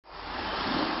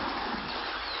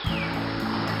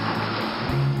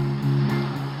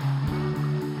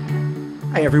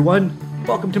Hi, everyone.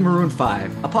 Welcome to Maroon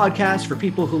 5, a podcast for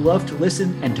people who love to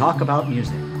listen and talk about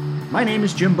music. My name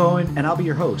is Jim Bowen, and I'll be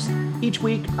your host. Each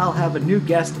week, I'll have a new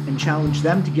guest and challenge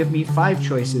them to give me 5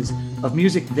 choices of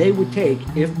music they would take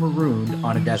if marooned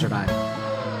on a desert island.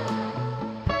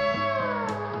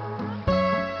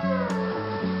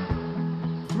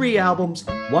 Three albums,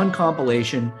 1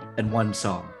 compilation, and 1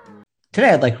 song. Today,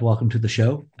 I'd like to welcome to the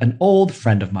show an old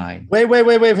friend of mine. Wait.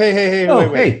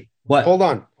 Hey, what? Hold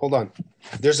on.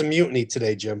 There's a mutiny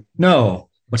today, Jim. No.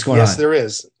 What's going on? Yes, there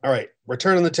is. All right. We're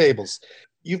turning the tables.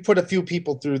 You've put a few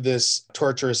people through this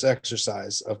torturous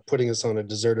exercise of putting us on a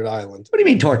deserted island. What do you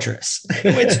mean torturous?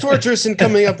 It's torturous in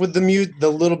coming up with the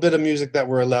little bit of music that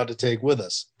we're allowed to take with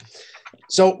us.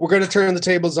 So we're going to turn the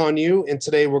tables on you, and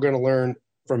today we're going to learn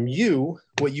from you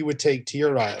what you would take to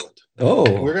your island.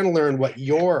 Oh. We're going to learn what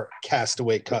your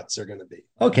Castaway cuts are going to be.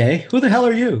 Okay. Who the hell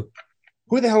are you?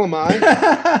 Who the hell am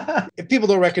I? If people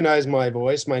don't recognize my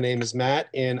voice, my name is Matt,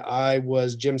 and I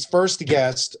was Jim's first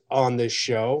guest on this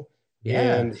show. Yeah.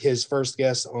 And his first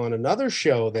guest on another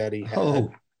show that he had.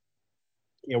 Oh.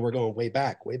 You know, we're going way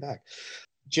back.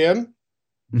 Jim,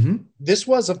 This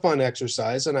was a fun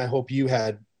exercise, and I hope you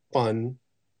had fun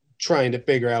trying to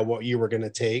figure out what you were going to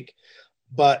take.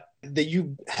 But that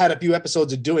you had a few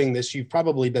episodes of doing this, you've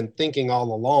probably been thinking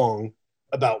all along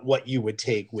about what you would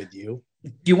take with you. Do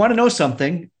you want to know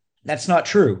something? That's not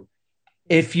true.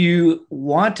 If you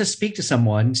want to speak to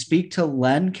someone, speak to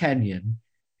Len Kenyon.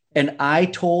 And I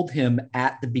told him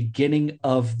at the beginning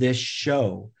of this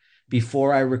show,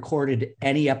 before I recorded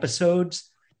any episodes,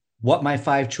 what my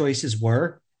 5 choices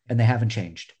were, and they haven't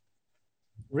changed.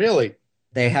 Really?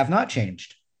 They have not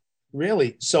changed.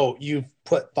 Really? So you've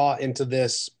put thought into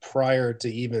this prior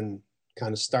to even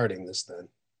kind of starting this then?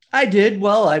 I did.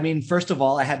 Well, I mean, first of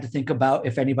all, I had to think about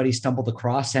if anybody stumbled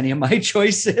across any of my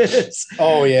choices.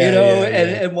 Oh,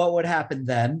 yeah. And what would happen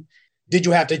then. Did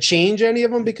you have to change any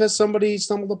of them because somebody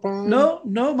stumbled upon?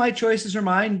 No, my choices are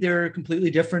mine. They're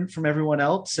completely different from everyone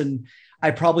else. And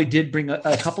I probably did bring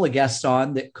a couple of guests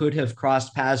on that could have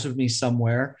crossed paths with me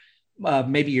somewhere.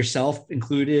 Maybe yourself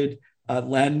included,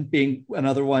 Len being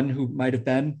another one who might have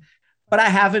been. But I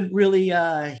haven't really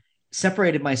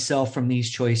separated myself from these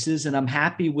choices, and I'm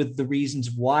happy with the reasons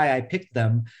why I picked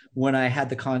them when I had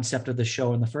the concept of the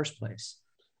show in the first place.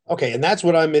 Okay, and that's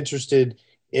what I'm interested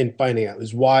in finding out,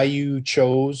 is why you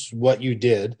chose what you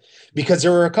did, because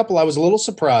there were a couple I was a little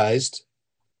surprised.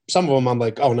 Some of them I'm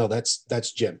like, oh no,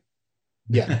 that's Jim.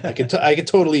 Yeah, I could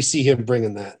totally see him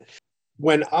bringing that.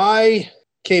 When I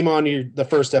came on the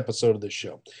first episode of this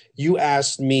show, you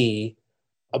asked me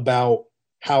about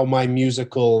how my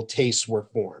musical tastes were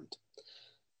formed.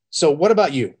 So what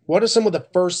about you? What are some of the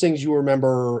first things you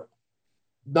remember,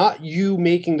 not you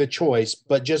making the choice,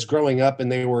 but just growing up and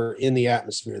they were in the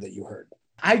atmosphere that you heard?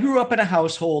 I grew up in a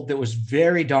household that was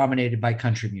very dominated by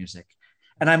country music.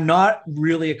 And I'm not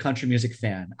really a country music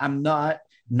fan. I'm not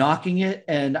knocking it,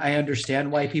 and I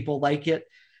understand why people like it.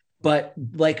 But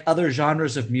like other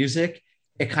genres of music,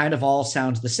 it kind of all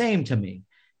sounds the same to me.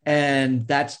 And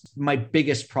that's my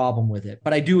biggest problem with it.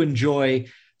 But I do enjoy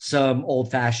some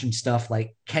old-fashioned stuff,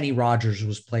 like Kenny Rogers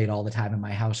was played all the time in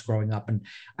my house growing up, and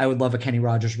I would love a Kenny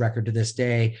Rogers record to this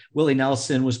day. Willie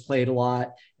Nelson was played a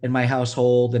lot in my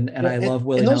household, and I love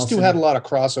Willie Nelson. And those two had a lot of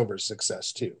crossover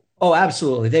success too. Oh,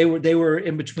 absolutely. They were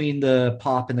in between the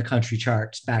pop and the country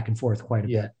charts, back and forth quite a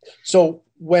bit. So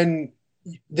when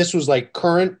this was like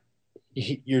current,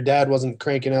 your dad wasn't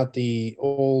cranking out the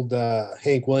old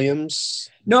Hank Williams?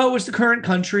 No, it was the current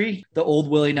country, the old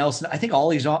Willie Nelson. I think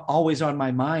Always on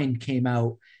My Mind came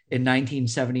out in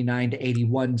 1979 to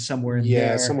 81, somewhere in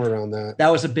there. Yeah, somewhere around that.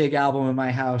 That was a big album in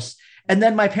my house. And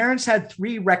then my parents had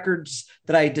 3 records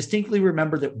that I distinctly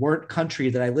remember that weren't country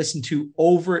that I listened to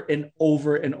over and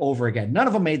over and over again. None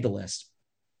of them made the list,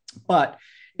 but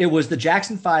it was the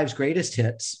Jackson 5's Greatest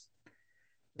Hits,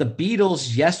 the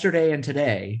Beatles' Yesterday and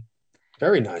Today.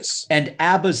 Very nice. And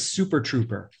ABBA's Super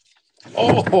Trooper.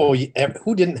 Oh,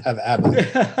 who didn't have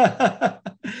ABBA?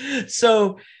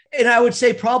 So, and I would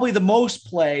say probably the most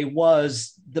play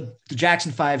was the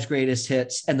Jackson 5's Greatest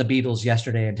Hits and the Beatles'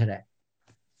 Yesterday and Today.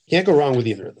 Can't go wrong with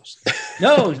either of those.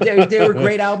 No, they were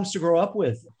great albums to grow up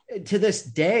with. To this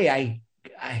day,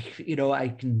 I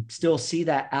can still see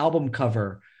that album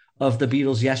cover of the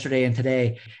Beatles' Yesterday and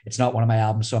Today. It's not one of my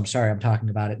albums, so I'm sorry I'm talking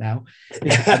about it now.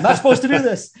 I'm not supposed to do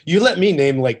this. You let me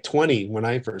name like 20 when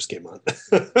I first came on.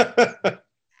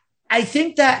 I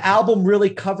think that album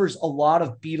really covers a lot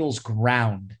of Beatles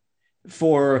ground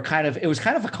for it was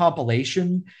kind of a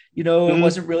compilation. It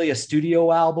wasn't really a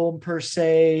studio album per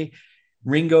se.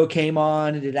 Ringo came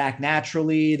on and did Act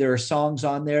Naturally. There are songs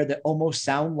on there that almost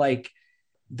sound like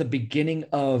the beginning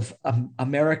of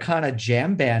Americana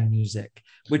jam band music,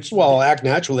 which, Well, Act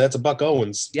Naturally, that's a Buck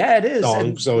Owens yeah, it is. song.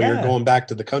 And So yeah. you're going back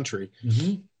to the country.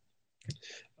 Mm-hmm.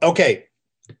 Okay.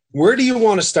 Where do you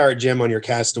want to start, Jim, on your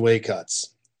Castaway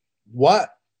cuts? What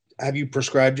have you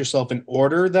prescribed yourself an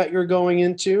order that you're going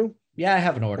into? Yeah, I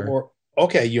have an order. Or,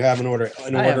 okay, you have an order.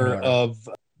 An order of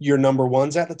your number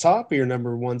ones at the top or your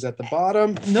number ones at the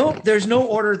bottom? No, there's no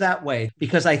order that way,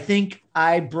 because I think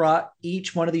I brought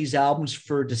each one of these albums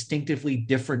for distinctively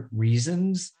different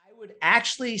reasons. I would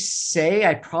actually say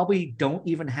I probably don't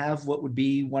even have what would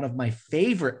be one of my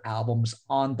favorite albums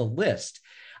on the list.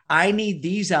 I need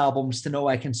these albums to know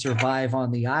I can survive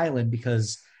on the island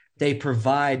because they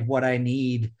provide what I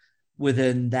need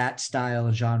within that style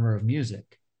and genre of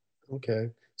music. Okay.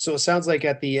 So it sounds like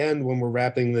at the end, when we're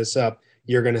wrapping this up,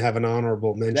 you're going to have an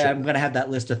honorable mention. I'm going to have that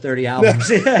list of 30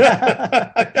 albums.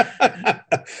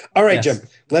 All right, yes. Jim,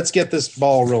 let's get this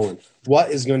ball rolling.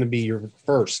 What is going to be your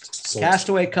first song?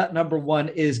 Castaway cut number 1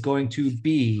 is going to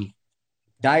be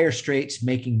Dire Straits,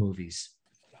 Making Movies.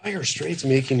 Dire Straits,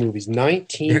 Making Movies,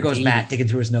 19. There goes Matt digging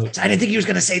through his notes. I didn't think he was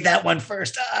going to say that one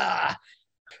first.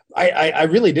 I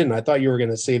really didn't. I thought you were going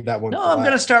to save that one. No, I'm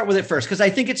going to start with it first because I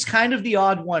think it's kind of the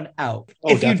odd one out. Oh,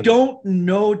 if definitely. You don't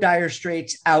know Dire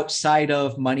Straits outside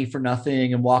of Money for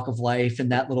Nothing and Walk of Life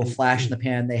and that little flash in the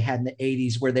pan they had in the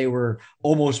 80s where they were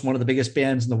almost one of the biggest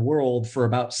bands in the world for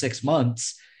about 6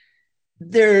 months,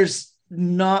 there's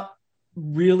not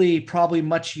really probably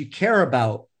much you care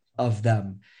about of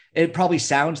them. It probably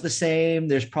sounds the same.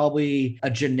 There's probably a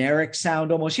generic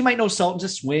sound almost. You might know Sultans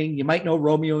of Swing. You might know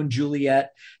Romeo and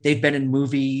Juliet. They've been in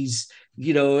movies.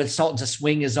 You know, Sultans of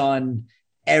Swing is on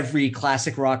every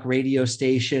classic rock radio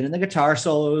station, and the guitar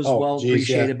solo is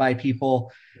appreciated by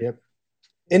people. Yep.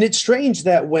 And it's strange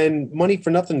that when Money for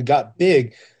Nothing got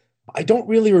big, I don't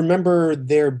really remember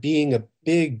there being a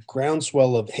big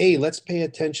groundswell of, hey, let's pay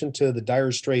attention to the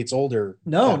Dire Straits older.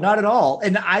 No, not at all.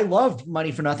 And I loved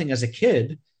Money for Nothing as a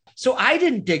kid. So I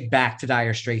didn't dig back to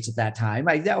Dire Straits at that time.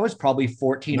 That was probably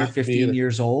 14 or 15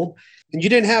 years old. And you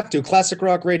didn't have to. Classic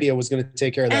rock radio was going to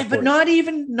take care of that. But not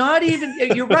even,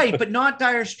 you're right, but not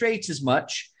Dire Straits as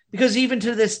much, because even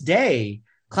to this day,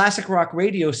 classic rock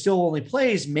radio still only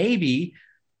plays maybe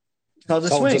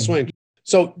Sultans of Swing.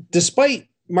 So despite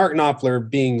Mark Knopfler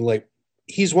being like,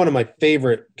 he's one of my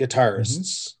favorite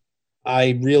guitarists.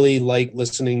 I really like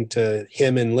listening to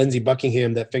him and Lindsey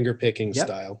Buckingham, that finger picking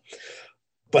style.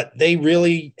 But they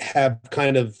really have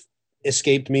kind of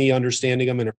escaped me understanding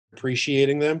them and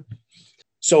appreciating them.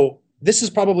 So this is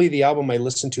probably the album I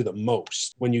listened to the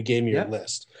most when you gave me your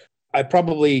list. I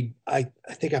think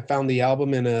I found the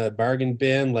album in a bargain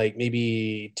bin like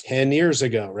maybe 10 years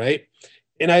ago, right?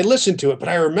 And I listened to it, but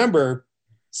I remember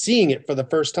seeing it for the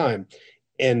first time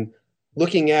and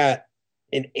looking at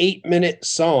an 8-minute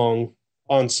song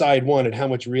on side 1 and how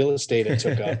much real estate it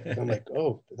took up. I'm like,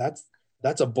 oh,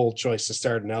 that's a bold choice to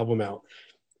start an album out.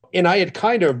 And I had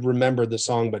kind of remembered the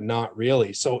song, but not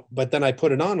really. So, but then I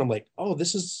put it on. I'm like, oh,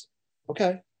 this is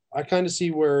okay. I kind of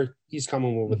see where he's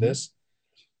coming with this.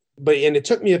 And it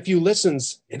took me a few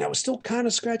listens and I was still kind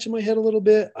of scratching my head a little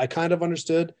bit. I kind of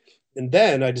understood. And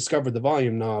then I discovered the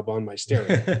volume knob on my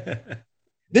stereo.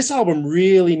 This album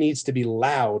really needs to be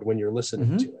loud when you're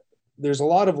listening to it. There's a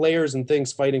lot of layers and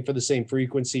things fighting for the same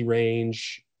frequency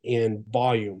range and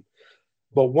volume.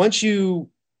 But once you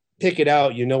pick it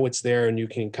out, you know it's there and you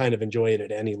can kind of enjoy it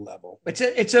at any level.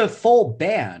 It's a full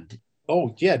band.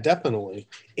 Oh, yeah, definitely.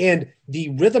 And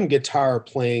the rhythm guitar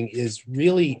playing is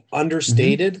really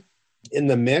understated in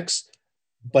the mix,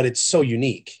 but it's so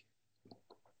unique.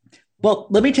 Well,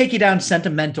 let me take you down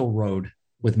sentimental road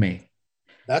with me.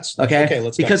 That's okay.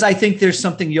 Let's because go. I think there's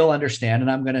something you'll understand,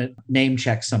 and I'm going to name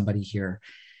check somebody here.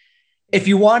 If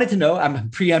you wanted to know, I'm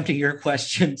preempting your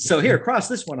question. So here, cross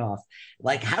this one off.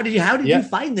 Like, how did you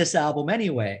find this album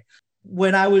anyway?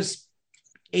 When I was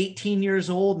 18 years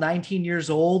old, 19 years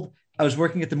old, I was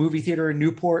working at the movie theater in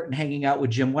Newport and hanging out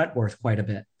with Jim Wentworth quite a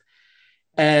bit.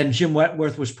 And Jim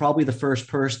Wentworth was probably the first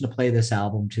person to play this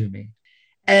album to me.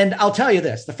 And I'll tell you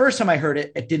this, the first time I heard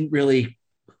it, it didn't really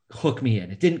hook me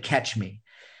in. It didn't catch me.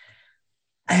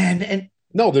 And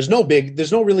no, there's no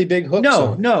really big hooks.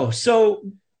 No. So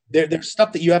there's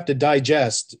stuff that you have to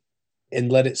digest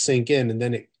and let it sink in, and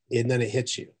then it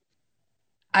hits you.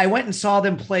 I went and saw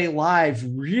them play live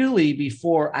really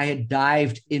before I had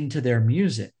dived into their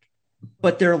music,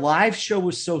 but their live show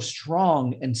was so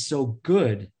strong and so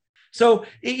good. So,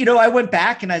 I went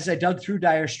back, and as I dug through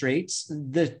Dire Straits,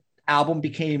 the album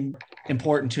became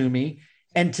important to me.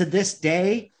 And to this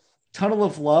day, Tunnel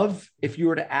of Love, if you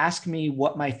were to ask me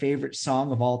what my favorite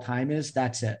song of all time is,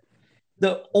 that's it.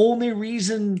 The only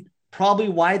reason probably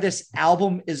why this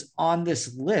album is on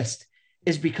this list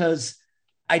is because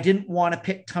I didn't want to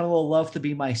pick Tunnel of Love to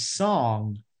be my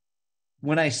song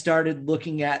when I started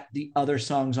looking at the other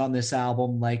songs on this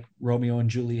album, like Romeo and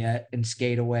Juliet and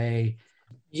Skate Away.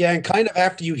 Yeah, and kind of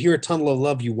after you hear Tunnel of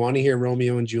Love, you want to hear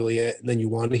Romeo and Juliet, and then you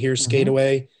want to hear Skate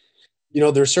Away. You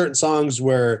know, there's certain songs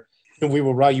where we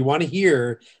will write, you want to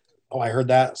hear, oh, I heard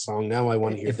that song. Now I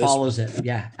want to hear it this. Follows one. It.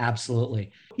 Yeah,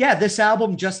 absolutely. Yeah, this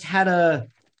album just had a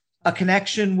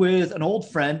connection with an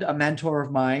old friend, a mentor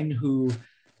of mine who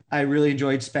I really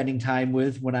enjoyed spending time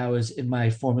with when I was in my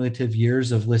formative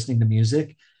years of listening to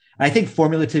music. I think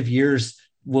formative years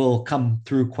will come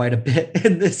through quite a bit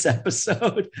in this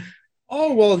episode.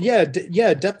 Oh, well, yeah,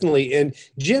 definitely. And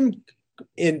Jim,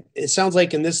 it sounds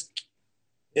like in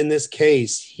this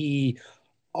case, he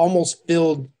almost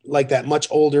filled like that much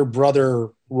older brother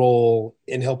role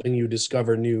in helping you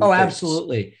discover new things.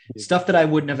 Absolutely. Stuff that I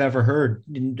wouldn't have ever heard.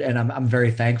 And I'm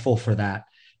very thankful for that,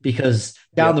 because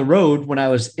down the road, when I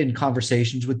was in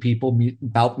conversations with people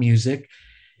about music,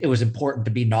 it was important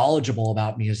to be knowledgeable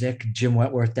about music. Jim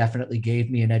Wentworth definitely gave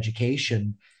me an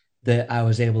education that I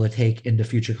was able to take into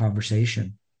future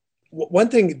conversation. One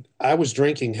thing, I was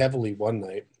drinking heavily one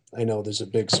night. I know there's a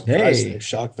big surprise there,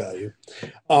 shock value.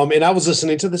 And I was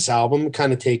listening to this album,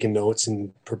 kind of taking notes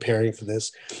and preparing for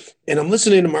this. And I'm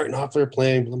listening to Martin Knopfler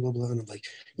playing blah, blah, blah. And I'm like,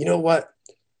 you know what?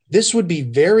 This would be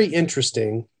very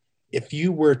interesting if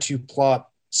you were to plot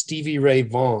Stevie Ray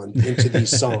Vaughan into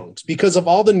these songs, because of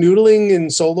all the noodling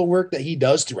and solo work that he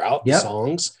does throughout the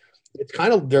songs.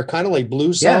 They're kind of like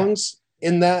blues songs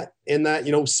in that,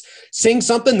 you know, sing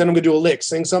something, then I'm gonna do a lick,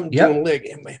 sing something, do a lick.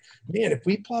 And man, if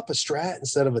we plop a Strat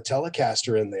instead of a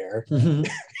Telecaster in there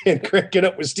and crank it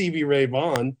up with Stevie Ray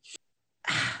Vaughan.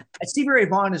 Stevie Ray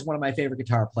Vaughan is one of my favorite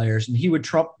guitar players, and he would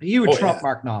trump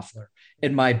Mark Knopfler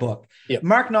in my book.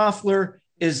 Mark Knopfler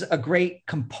is a great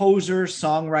composer,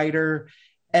 songwriter.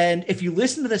 And if you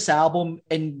listen to this album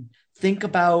and think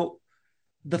about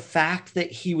the fact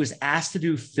that he was asked to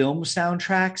do film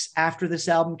soundtracks after this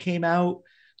album came out,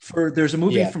 there's a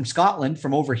movie from Scotland,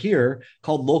 from over here,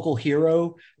 called Local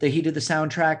Hero that he did the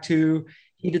soundtrack to.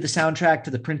 He did the soundtrack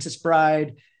to The Princess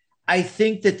Bride. I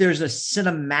think that there's a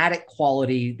cinematic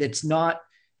quality that's not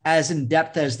as in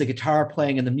depth as the guitar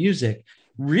playing and the music.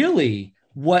 Really,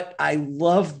 what I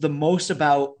love the most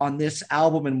about on this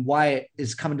album and why it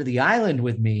is coming to the island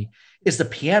with me is the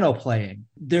piano playing.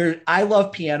 I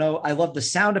love piano. I love the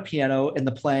sound of piano and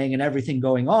the playing and everything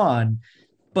going on,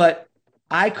 but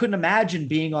I couldn't imagine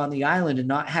being on the island and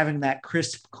not having that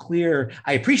crisp, clear.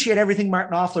 I appreciate everything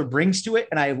Martin Knopfler brings to it,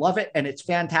 and I love it, and it's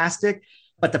fantastic.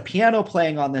 But the piano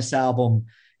playing on this album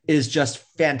is just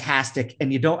fantastic,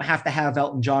 and you don't have to have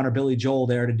Elton John or Billy Joel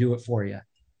there to do it for you.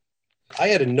 I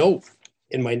had a note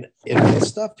in my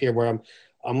stuff here where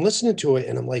I'm listening to it,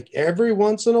 and I'm like, every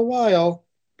once in a while,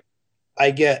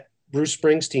 I get Bruce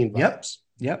Springsteen vibes.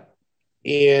 Yep.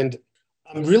 And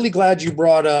I'm really glad you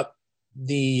brought up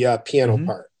the piano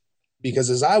part, because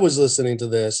as I was listening to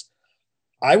this,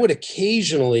 I would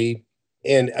occasionally,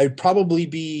 and I'd probably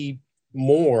be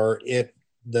more if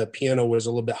the piano was a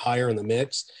little bit higher in the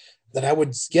mix, that I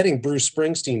was getting Bruce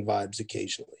Springsteen vibes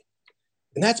occasionally.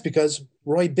 And that's because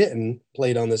Roy Bittan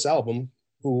played on this album,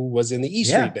 who was in the E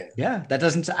Street Band. Yeah, that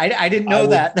doesn't. I didn't know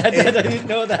that. I didn't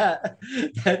know that.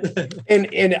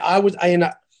 and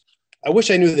I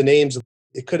wish I knew the names.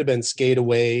 It could have been Skate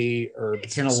Away or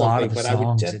it's in a lot of the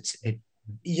songs. And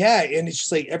it's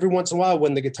just like every once in a while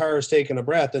when the guitar is taking a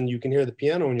breath and you can hear the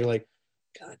piano and you're like,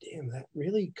 God damn, that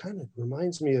really kind of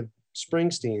reminds me of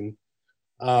Springsteen.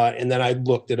 And then I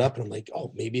looked it up and I'm like,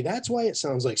 oh, maybe that's why it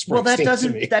sounds like Springsteen. Well,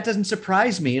 that doesn't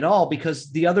surprise me at all,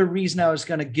 because the other reason I was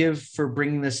going to give for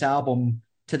bringing this album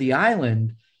to the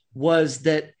island was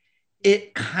that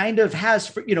it kind of has,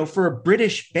 for a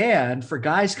British band, for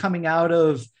guys coming out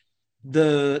of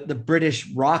the British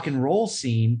rock and roll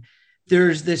scene,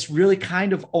 there's this really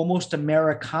kind of almost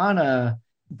Americana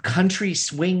country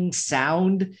swing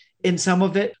sound in some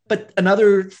of it. But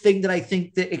another thing that I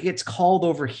think that it gets called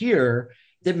over here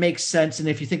that makes sense, and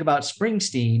if you think about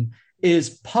Springsteen, is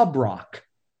pub rock.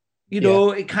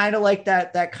 It kind of like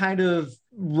that kind of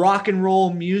rock and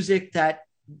roll music that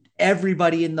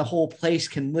everybody in the whole place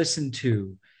can listen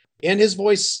to. And his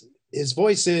voice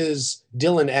is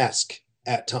Dylan-esque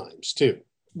at times too.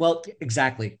 Well,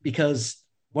 exactly, because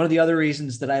one of the other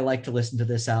reasons that I like to listen to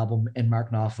this album and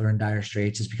Mark Knopfler and Dire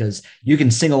Straits is because you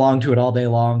can sing along to it all day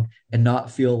long and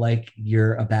not feel like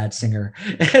you're a bad singer,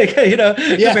 compared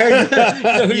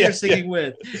to who you're singing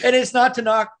with. And it's not to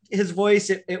knock his voice.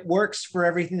 It works for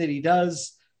everything that he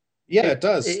does. Yeah, it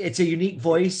does. It's a unique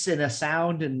voice and a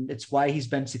sound, and it's why he's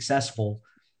been successful.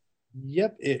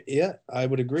 Yep. Yeah, I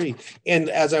would agree. And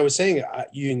as I was saying,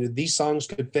 these songs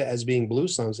could fit as being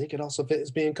blues songs. They could also fit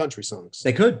as being country songs.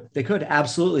 They could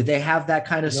absolutely. They have that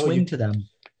kind of swing to them.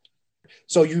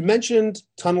 So you mentioned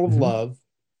Tunnel of Mm-hmm. Love.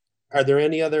 Are there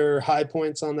any other high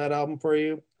points on that album for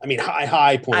you? I mean,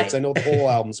 high points. I know the whole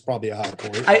album's probably a high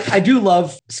point. I do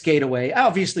love Skate Away.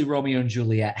 Obviously, Romeo and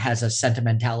Juliet has a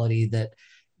sentimentality that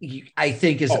I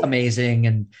think is amazing.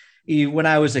 And when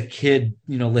I was a kid,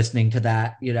 listening to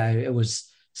that, it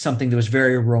was something that was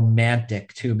very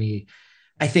romantic to me.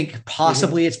 I think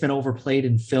possibly it's been overplayed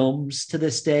in films to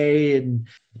this day,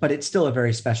 but it's still a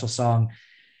very special song.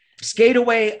 Skate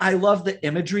Away, I love the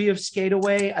imagery of Skate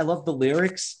Away. I love the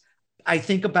lyrics. I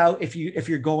think about if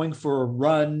you're going for a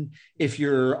run, if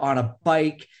you're on a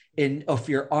bike, and if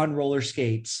you're on roller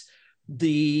skates,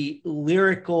 the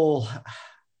lyrical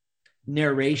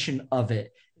narration of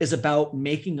it is about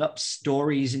making up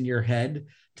stories in your head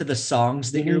to the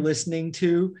songs that you're listening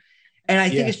to. And I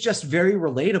think it's just very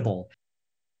relatable.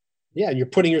 Yeah, and you're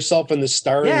putting yourself in the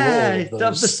starring role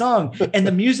of the song. And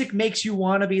the music makes you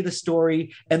want to be the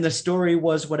story. And the story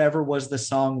was whatever was the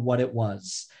song, what it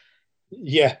was.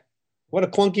 Yeah. What a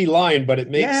clunky line, but it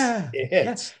makes it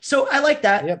hits. Yeah. So I like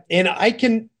that. Yep. And I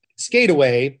can Skate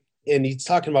Away, and he's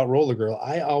talking about Roller Girl.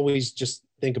 I always just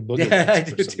think of Boogie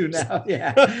Nights. I do too now.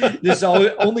 Yeah. There's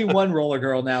only one Roller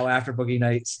Girl now after Boogie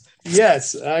Nights.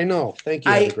 Yes, I know. Thank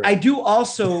you. I do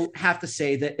also have to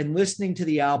say that in listening to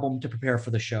the album to prepare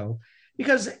for the show,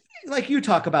 because like you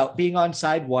talk about being on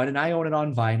side one and I own it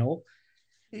on vinyl,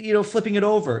 flipping it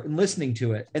over and listening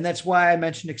to it. And that's why I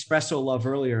mentioned Espresso Love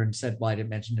earlier and said, well, I didn't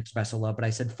mention Espresso Love, but I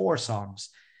said 4 songs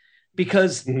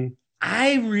because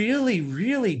I really,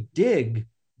 really dig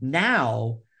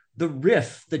now the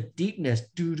riff, the deepness,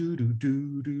 do do do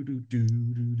do do do do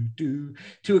do do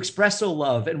to Espresso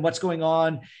Love and what's going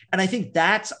on. And I think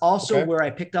that's also where I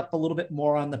picked up a little bit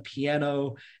more on the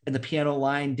piano and the piano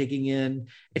line digging in.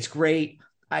 It's great.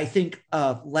 I think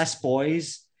Less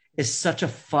Boys is such a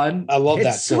fun. I love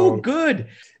that song. So good.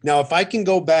 Now, if I can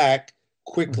go back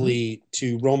quickly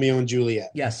to Romeo and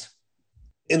Juliet. Yes.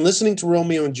 In listening to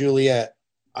Romeo and Juliet,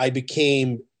 I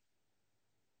became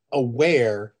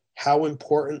aware how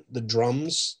important the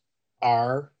drums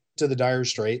are to the Dire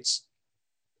Straits.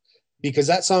 Because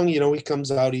that song, he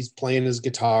comes out, he's playing his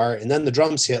guitar, and then the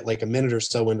drums hit like a minute or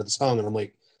so into the song. And I'm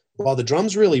like, well, the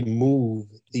drums really move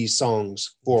these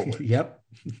songs forward. Yep.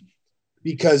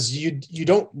 Because you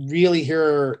don't really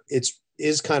hear, it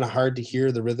is kind of hard to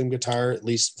hear the rhythm guitar, at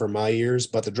least for my ears,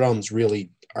 but the drums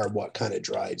really are what kind of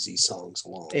drives these songs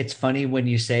along. It's funny when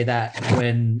you say that.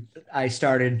 When I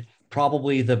started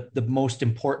probably the most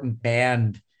important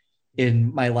band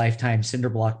in my lifetime,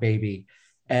 Cinderblock Baby,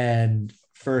 and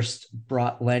first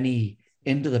brought Lenny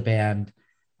into the band,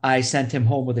 I sent him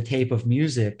home with a tape of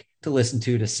music to listen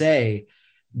to say,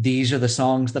 these are the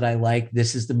songs that I like.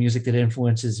 This is the music that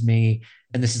influences me.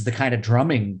 And this is the kind of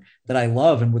drumming that I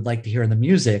love and would like to hear in the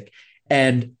music.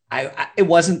 And it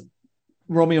wasn't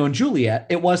Romeo and Juliet.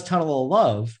 It was Tunnel of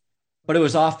Love, but it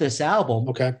was off this album.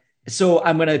 Okay. So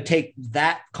I'm going to take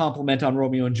that compliment on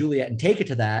Romeo and Juliet and take it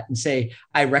to that and say,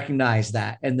 I recognize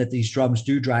that and that these drums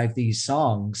do drive these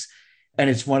songs. And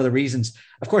it's one of the reasons,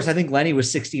 of course, I think Lenny was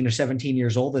 16 or 17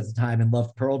 years old at the time and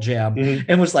loved Pearl Jam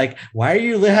and was like, why are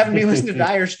you having me listen to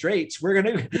Dire Straits?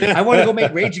 I want to go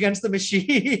make Rage Against the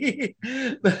Machine.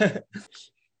 It's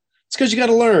because you got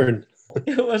to learn.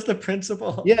 It was the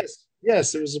principle. Yes,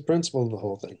 it was the principle of the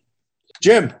whole thing.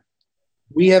 Jim,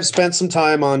 we have spent some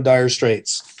time on Dire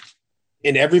Straits,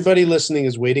 and everybody listening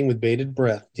is waiting with bated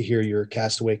breath to hear your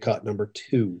Castaway cut number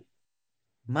 2.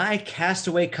 My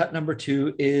Castaway cut number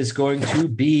 2 is going to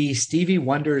be Stevie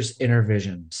Wonder's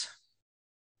Innervisions.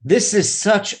 This is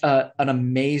such an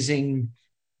amazing,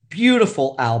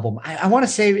 beautiful album. I want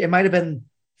to say it might have been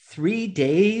 3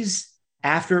 days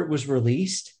after it was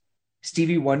released.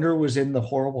 Stevie Wonder was in the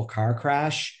horrible car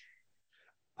crash.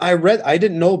 I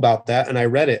didn't know about that, and I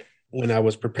read it when I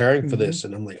was preparing for this,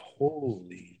 and I'm like,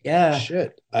 holy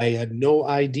shit. I had no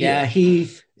idea. Yeah,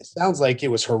 it sounds like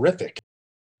it was horrific.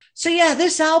 So yeah,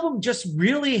 this album just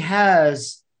really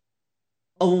has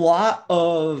a lot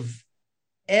of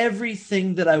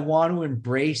everything that I want to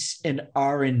embrace in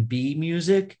R&B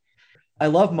music. I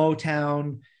love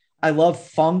Motown. I love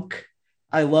funk.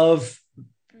 I love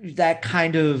that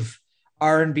kind of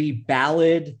R&B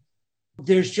ballad.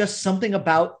 There's just something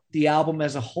about the album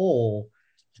as a whole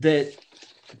that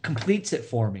completes it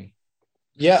for me.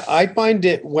 Yeah, I find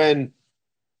it when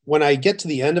I get to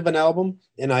the end of an album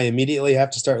and I immediately have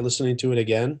to start listening to it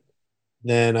again,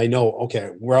 then I know,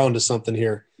 okay, we're on to something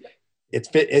here.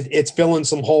 It's filling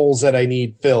some holes that I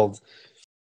need filled.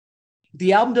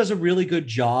 the album does a really good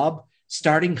job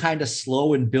starting kind of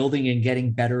slow and building and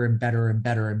getting better and better and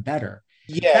better and better.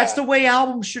 That's Yeah. the way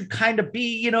albums should kind of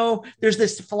be. There's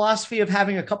this philosophy of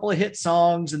having a couple of hit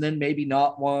songs and then maybe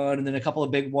not one, and then a couple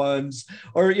of big ones,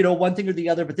 or, one thing or the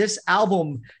other. But this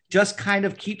album just kind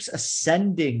of keeps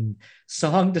ascending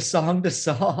song to song to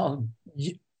song.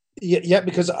 Yeah,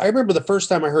 because I remember the first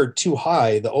time I heard Too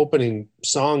High, the opening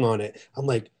song on it, I'm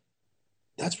like,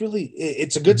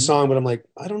 it's a good song, but I'm like,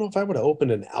 I don't know if I would have opened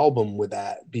an album with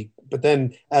that. But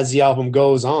then as the album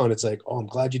goes on, it's like, oh, I'm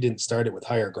glad you didn't start it with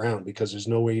Higher Ground, because there's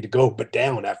no way to go but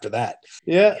down after that.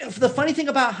 Yeah. The funny thing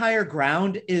about Higher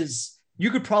Ground is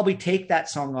you could probably take that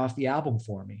song off the album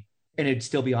for me and it'd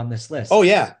still be on this list. Oh,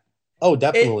 yeah. Oh,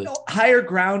 definitely. Higher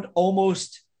Ground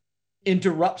almost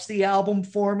interrupts the album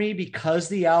for me because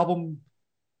the album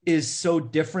is so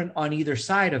different on either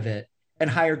side of it. And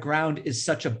Higher Ground is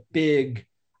such a big,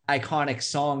 iconic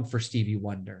song for Stevie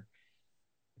Wonder,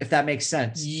 if that makes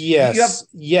sense. Yes.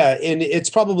 Yeah. And it's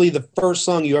probably the first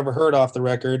song you ever heard off the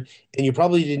record, and you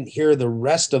probably didn't hear the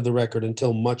rest of the record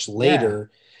until much later.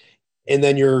 Yeah. And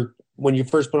then when you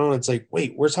first put on, it's like,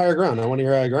 wait, where's Higher Ground? I want to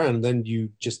hear Higher Ground. And then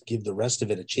you just give the rest of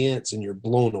it a chance and you're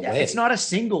blown away. It's not a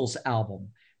singles album,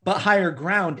 but Higher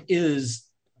Ground is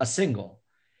a single.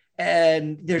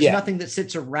 And there's nothing that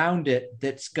sits around it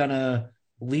that's going to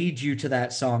lead you to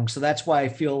that song. So that's why I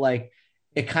feel like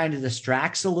it kind of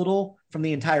distracts a little from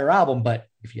the entire album. But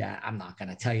I'm not going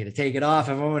to tell you to take it off.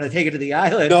 If I'm going to take it to the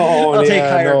island, I'll take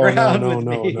Higher Ground with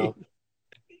me. No.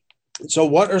 So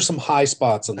what are some high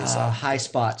spots on this album? High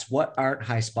spots. What aren't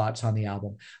high spots on the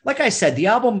album? Like I said, the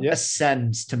album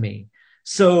ascends to me.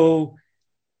 So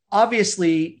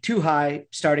obviously Too High,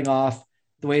 starting off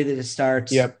the way that it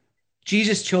starts. Yep.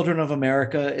 Jesus, Children of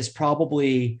America is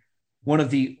probably one of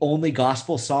the only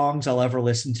gospel songs I'll ever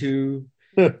listen to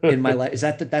in my life. Is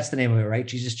that's the name of it, right?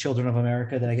 Jesus, Children of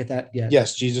America. Did I get that? Yeah.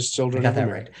 Yes. Jesus, Children of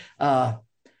America. Right.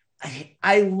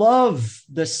 I love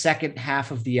the second half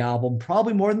of the album,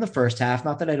 probably more than the first half.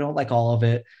 Not that I don't like all of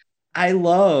it. I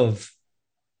love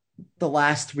the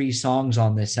last three songs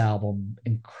on this album.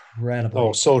 Incredible.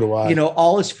 Oh, so do I.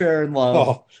 All Is Fair in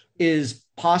Love is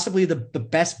possibly the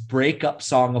best breakup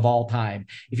song of all time.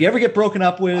 If you ever get broken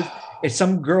up with, if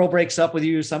some girl breaks up with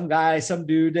you, some guy, some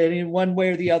dude, in one way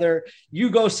or the other, you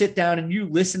go sit down and you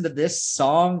listen to this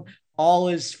song, All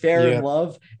Is Fair in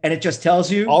Love, and it just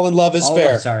tells you all in love is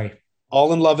fair.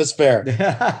 All in love is fair.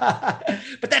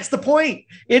 But that's the point.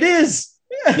 It is.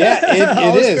 Yeah,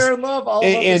 all is fair in love. All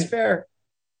love is fair.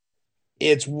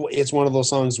 It's one of those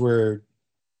songs where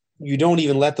you don't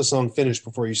even let the song finish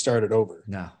before you start it over.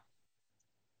 No.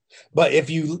 But if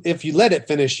you let it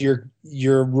finish, you're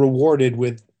rewarded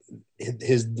with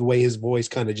the way his voice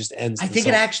kind of just ends. I think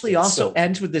it actually also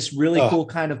ends with this really cool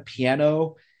kind of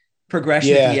piano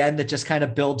progression at the end that just kind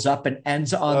of builds up and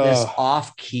ends on this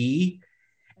off key.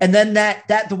 And then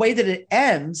that the way that it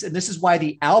ends, and this is why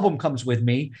the album comes with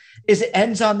me, is it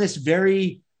ends on this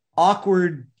very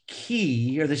awkward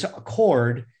key or this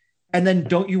chord. And then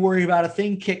Don't You Worry About a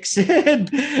Thing kicks in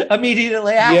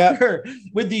immediately after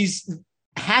with these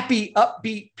happy,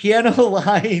 upbeat piano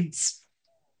lines.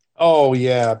 Oh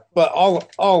yeah, but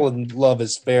all in love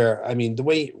is fair. I mean, the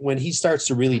way when he starts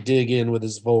to really dig in with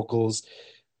his vocals,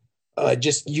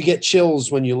 just you get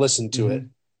chills when you listen to it,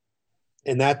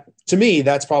 and that to me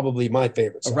that's probably my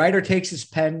favorite song. A writer takes his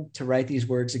pen to write these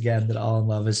words again, that all in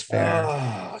love is fair.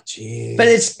 Oh, geez. But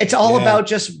it's all about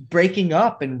just breaking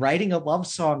up and writing a love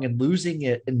song and losing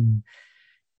it, and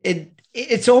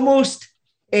it's almost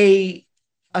a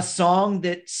song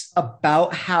that's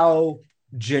about how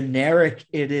generic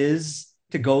it is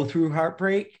to go through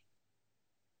heartbreak,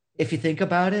 if you think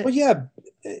about it. Well, yeah.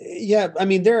 I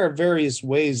mean, there are various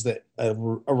ways that a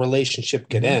relationship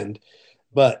can end,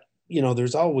 but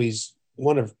there's always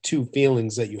one of two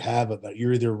feelings that you have about it.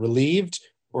 You're either relieved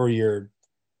or you're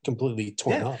completely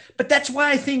torn up. But that's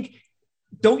why I think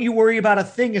Don't You Worry About a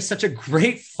Thing is such a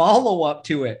great follow-up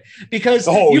to it, because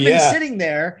you've been sitting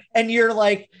there and you're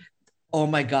like, oh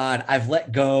my God, I've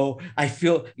let go. I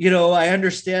feel, I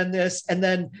understand this. And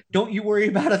then Don't You Worry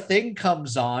About a Thing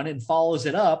comes on and follows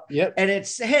it up. Yep. And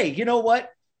it's, hey, you know what?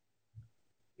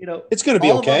 It's going to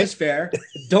be okay. It's fair.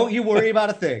 Don't you worry about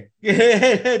a thing.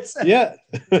 And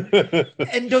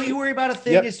Don't You Worry About a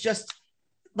Thing is just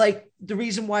like the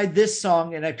reason why this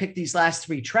song, and I picked these last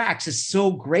three tracks, is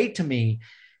so great to me.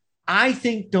 I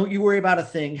think Don't You Worry About a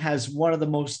Thing has one of the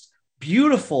most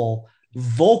beautiful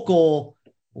vocal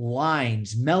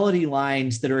lines, melody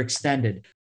lines that are extended.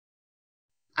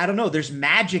 I don't know. There's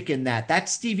magic in that.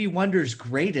 That's Stevie Wonder's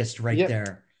greatest right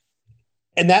there.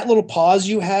 And that little pause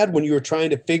you had when you were trying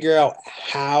to figure out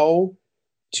how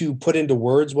to put into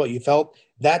words what you felt,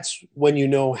 that's when you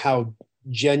know how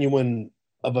genuine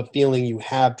of a feeling you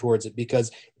have towards it,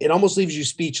 because it almost leaves you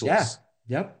speechless.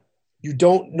 Yeah. Yep. You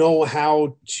don't know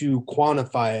how to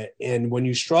quantify it. And when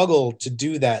you struggle to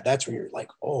do that, that's when you're like,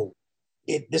 oh,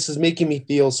 this is making me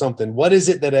feel something. What is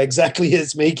it that exactly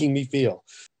is making me feel?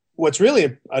 What's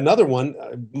really another one,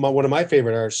 one of my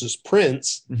favorite artists is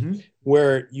Prince,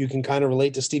 where you can kind of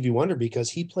relate to Stevie Wonder because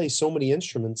he plays so many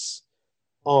instruments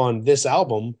on this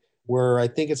album, where I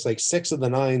think it's like 6 of the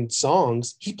 9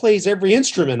 songs, he plays every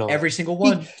instrument on every single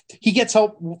one. He gets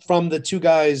help from the 2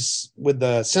 guys with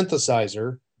the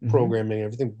synthesizer programming and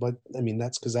everything. But I mean,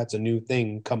 that's because that's a new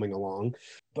thing coming along.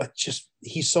 But just,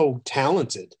 he's so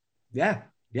talented. Yeah.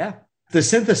 Yeah. The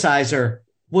synthesizer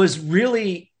was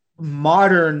really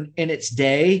modern in its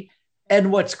day.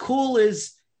 And what's cool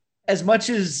is, as much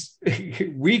as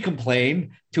we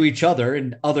complain to each other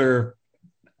in other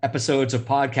episodes of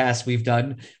podcasts we've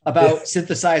done about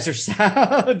synthesizer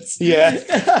sounds.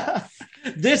 Yeah.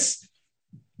 This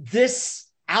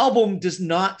album does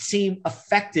not seem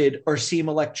affected or seem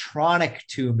electronic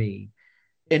to me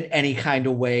in any kind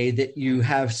of way that you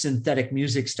have synthetic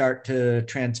music start to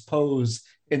transpose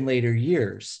in later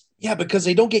years. Yeah, because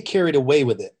they don't get carried away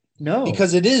with it. No.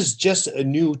 Because it is just a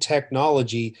new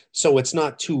technology, so it's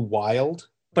not too wild.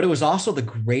 But it was also the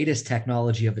greatest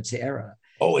technology of its era.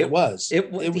 Oh, it was.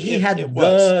 He had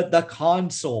the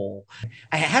console.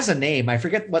 It has a name. I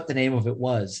forget what the name of it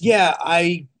was. Yeah,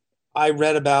 I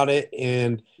read about it,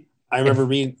 and I remember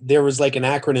reading there was like an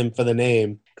acronym for the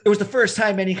name. It was the first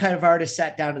time any kind of artist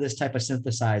sat down to this type of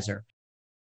synthesizer.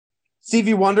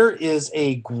 Stevie Wonder is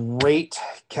a great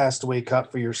Castaway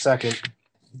cut for your second.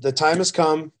 The time has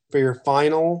come for your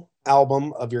final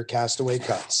album of your Castaway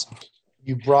cuts.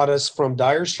 You brought us from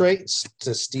Dire Straits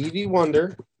to Stevie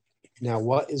Wonder. Now,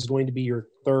 what is going to be your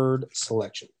third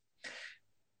selection?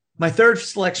 My third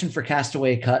selection for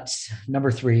Castaway cuts,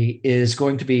 number 3, is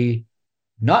going to be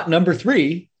not number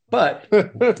 3, but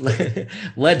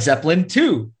Led Zeppelin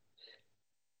II.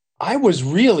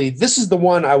 This is the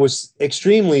one I was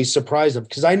extremely surprised of,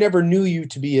 because I never knew you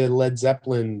to be a Led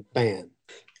Zeppelin fan.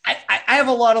 I have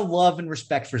a lot of love and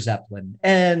respect for Zeppelin,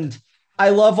 and I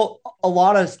love a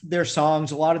lot of their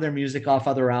songs, a lot of their music off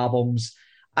other albums.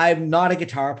 I'm not a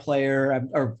guitar player,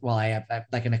 I have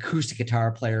like an acoustic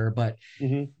guitar player, but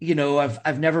you know,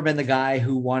 I've never been the guy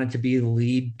who wanted to be the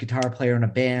lead guitar player in a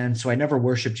band. So I never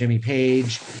worshiped Jimmy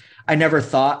Page. I never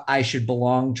thought I should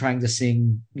belong trying to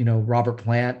sing, you know, Robert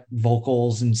Plant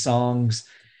vocals and songs.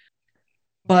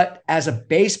 But as a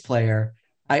bass player,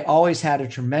 I always had a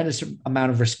tremendous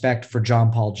amount of respect for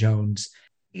John Paul Jones.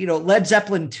 You know, Led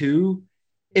Zeppelin II,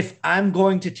 if I'm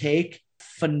going to take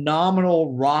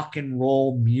phenomenal rock and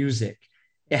roll music,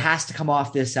 it has to come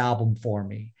off this album for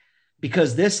me,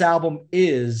 because this album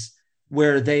is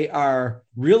where they are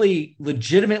really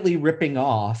legitimately ripping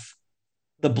off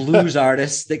the blues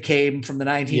artists that came from the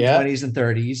 1920s and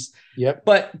 30s. Yep.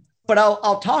 But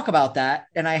I'll talk about that,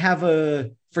 and I have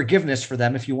a forgiveness for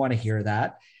them if you want to hear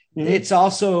that. It's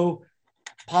also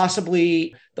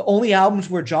possibly the only albums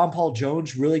where John Paul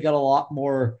Jones really got a lot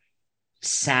more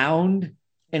sound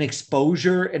and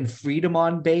exposure and freedom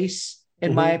on bass,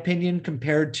 in my opinion,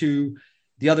 compared to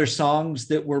the other songs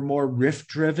that were more riff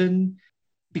driven.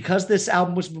 Because this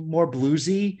album was more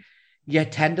bluesy, you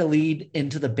tend to lead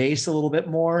into the bass a little bit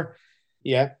more.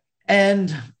 Yeah.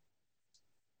 And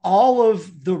all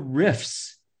of the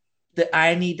riffs that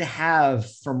I need to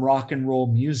have from rock and roll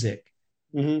music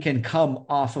can come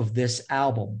off of this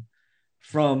album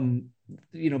from,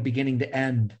 you know, beginning to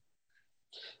end.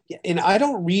 Yeah, and I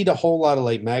don't read a whole lot of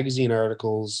like magazine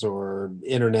articles or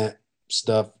internet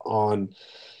stuff on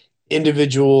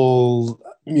individual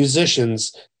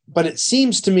musicians, but it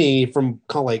seems to me, from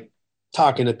kind of like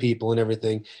talking to people and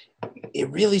everything,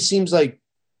 it really seems like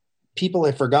people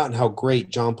have forgotten how great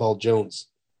John Paul Jones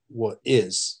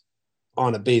is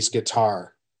on a bass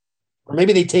guitar, or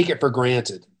maybe they take it for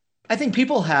granted. I think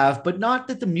people have, but not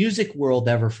that the music world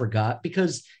ever forgot,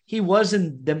 because he was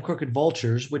in Them Crooked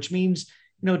Vultures, which means,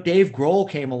 you know, Dave Grohl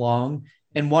came along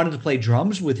and wanted to play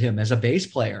drums with him as a bass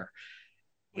player.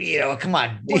 You know, come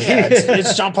on. Well, yeah,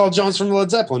 it's John Paul Jones from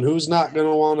Led Zeppelin. Who's not going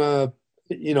to want to,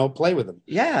 you know, play with him?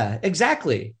 Yeah,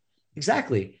 exactly.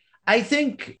 I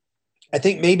think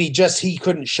maybe just he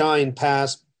couldn't shine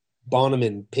past Bonham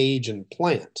and Page and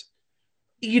Plant.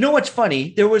 You know what's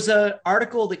funny? There was an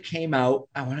article that came out,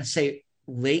 I want to say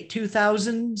late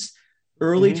 2000s,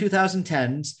 early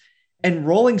 2010s, and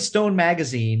Rolling Stone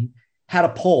magazine had a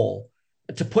poll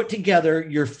to put together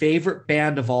your favorite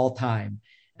band of all time.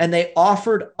 And they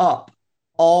offered up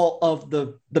all of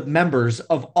the members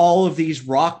of all of these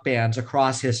rock bands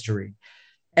across history.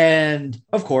 And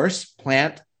of course,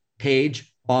 Plant,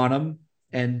 Page, Bonham,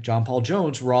 and John Paul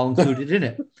Jones were all included in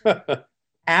it.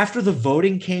 After the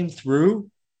voting came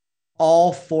through,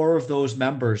 all 4 of those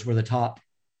members were the top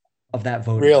of that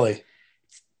voting. Really?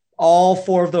 All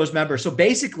 4 of those members. So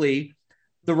basically,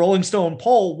 the Rolling Stone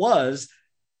poll was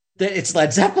that it's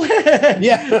Led Zeppelin.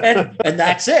 Yeah. and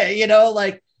that's it, you know,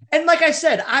 like, and like I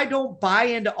said, I don't buy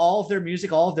into all of their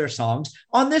music, all of their songs.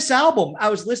 On this album, I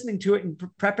was listening to it and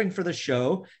prepping for the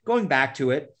show, going back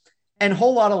to it, and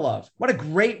Whole Lot of Love. What a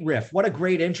great riff. What a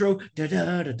great intro.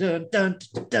 Iconic.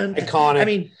 I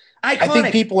mean, iconic. I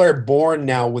think people are born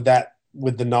now with that,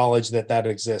 with the knowledge that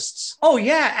exists. Oh,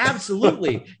 yeah,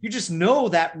 absolutely. You just know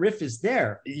that riff is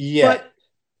there. Yeah. But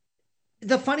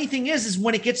the funny thing is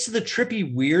when it gets to the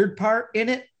trippy, weird part in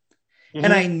it,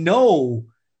 and I know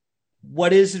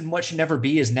What Is and What Should Never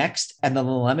Be is next, and then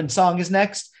the Lemon song is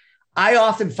next, I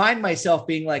often find myself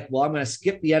being like, well, I'm going to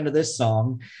skip the end of this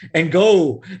song and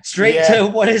go straight to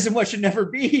What Is and What Should Never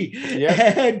Be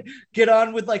and get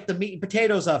on with like the meat and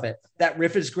potatoes of it. That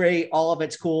riff is great. All of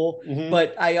it's cool.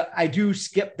 But I do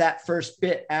skip that first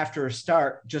bit after a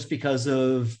start just because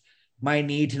of my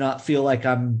need to not feel like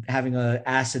I'm having an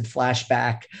acid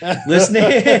flashback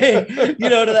listening, you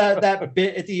know, to that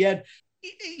bit at the end.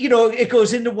 You know, it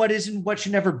goes into What Is and What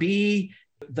Should Never Be,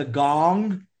 the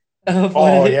gong.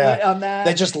 On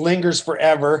that just lingers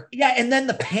forever. Yeah, and then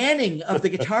the panning of the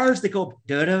guitars that go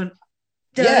dun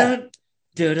dun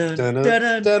dun dun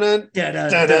dun dun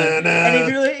dun, and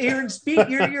if you're in speed,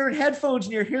 you're in headphones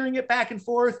and you're hearing it back and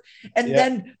forth, and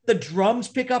then the drums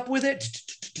pick up with it.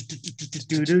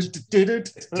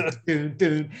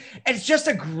 And it's just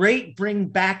a great bring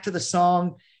back to the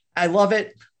song. I love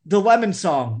it. The Lemon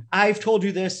song, I've told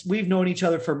you this, we've known each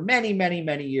other for many, many,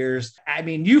 many years. I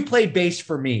mean, you played bass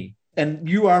for me and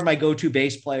you are my go-to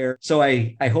bass player. So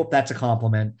I hope that's a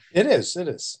compliment. It is.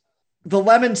 The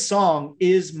Lemon song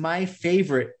is my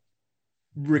favorite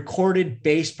recorded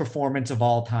bass performance of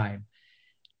all time.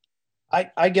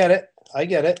 I get it.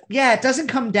 Yeah, it doesn't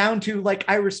come down to like,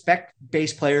 I respect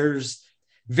bass players,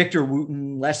 Victor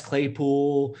Wooten, Les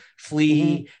Claypool,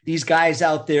 Flea, these guys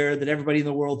out there that everybody in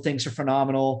the world thinks are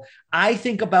phenomenal. I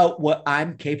think about what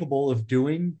I'm capable of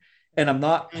doing, and I'm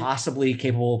not possibly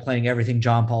capable of playing everything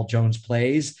John Paul Jones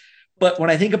plays. But when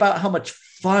I think about how much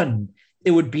fun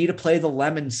it would be to play the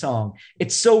Lemon song,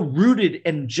 it's so rooted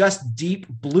in just deep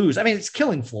blues. I mean, it's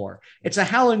Killing Floor. It's a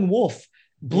Howling Wolf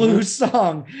blues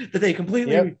song that they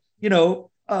completely, you know,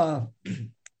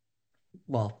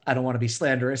 well, I don't want to be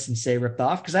slanderous and say ripped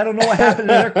off because I don't know what happened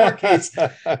in their court case,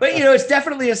 but you know, it's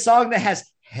definitely a song that has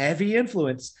heavy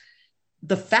influence.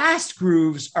 The fast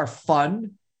grooves are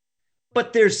fun,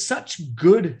 but there's such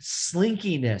good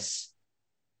slinkiness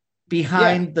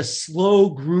behind the slow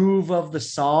groove of the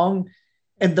song,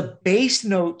 and the bass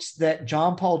notes that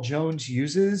John Paul Jones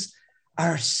uses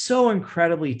are so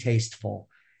incredibly tasteful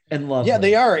and lovely. Yeah,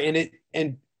 they are.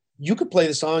 And you could play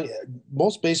the song.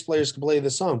 Most bass players can play the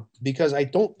song because I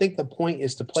don't think the point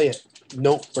is to play it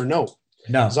note for note.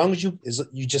 No, as long as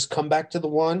you just come back to the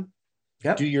one,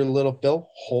 do your little fill,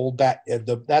 hold back.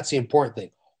 That's the important thing.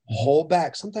 Hold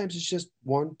back. Sometimes it's just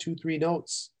 1, 2, 3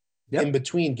 notes in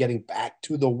between getting back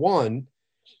to the one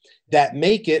that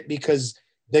make it, because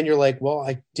then you're like, well,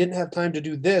 I didn't have time to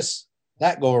do this.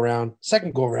 That go around,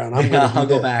 second go around, I'll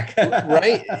go back.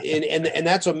 Right. And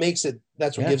that's what makes it,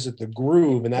 that's what gives it the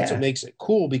groove. And that's what makes it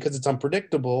cool, because it's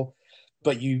unpredictable,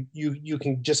 but you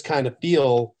can just kind of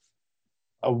feel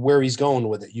where he's going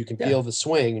with it. You can feel the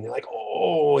swing and you're like,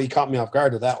 oh, he caught me off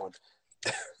guard with that one.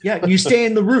 You stay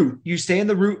in the root. You stay in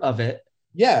the root of it.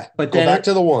 Yeah. But go back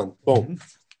to the one. Boom.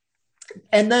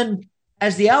 And then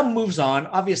as the album moves on,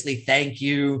 obviously Thank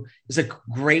You is a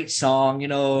great song. You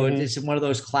know, it's one of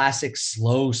those classic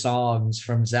slow songs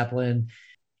from Zeppelin.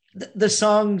 The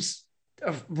songs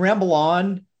of Ramble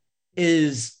On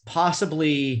is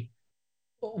possibly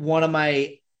one of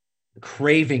my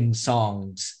craving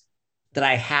songs that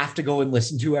I have to go and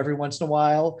listen to every once in a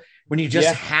while. When you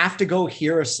just have to go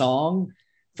hear a song,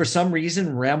 for some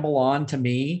reason, Ramble On to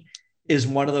me is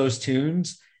one of those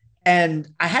tunes. And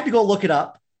I had to go look it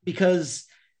up because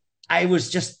I was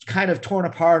just kind of torn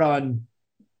apart on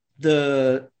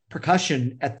the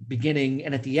percussion at the beginning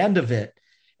and at the end of it.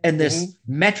 And this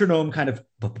metronome kind of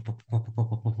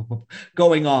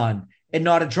going on and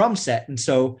not a drum set. And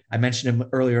so I mentioned him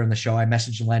earlier in the show. I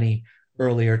messaged Lenny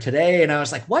earlier today and I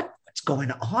was like, what's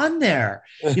going on there?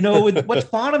 You know, with what's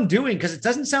Bonham doing? Because it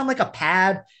doesn't sound like a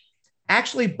pad.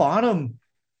 Actually, Bonham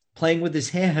playing with his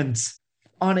hands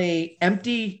on a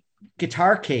empty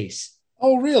guitar case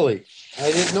Oh, really?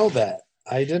 I didn't know that.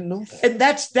 I didn't know that. And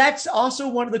that's also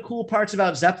one of the cool parts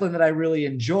about Zeppelin that I really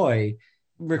enjoy,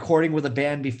 recording with a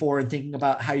band before and thinking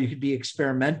about how you could be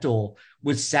experimental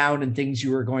with sound and things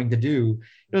you were going to do. You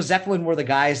know, Zeppelin were the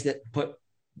guys that put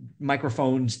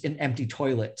microphones in empty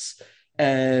toilets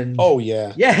and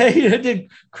did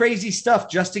crazy stuff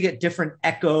just to get different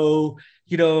echo,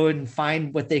 you know, and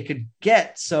find what they could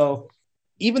get. So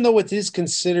even though it is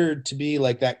considered to be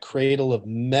like that cradle of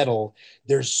metal,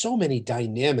 there's so many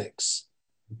dynamics,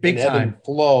 big ebb time and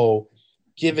flow,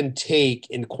 give and take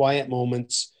in quiet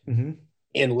moments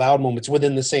and loud moments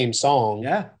within the same song.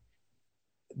 Yeah.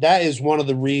 That is one of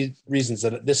the reasons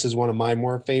that this is one of my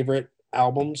more favorite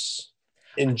albums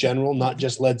in general, not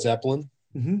just Led Zeppelin.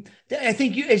 I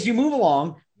think as you move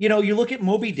along, you know, you look at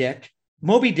Moby Dick.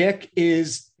 Moby Dick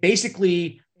is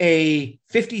basically a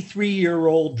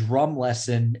 53-year-old drum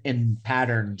lesson in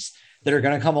patterns that are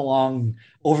going to come along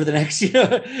over the next,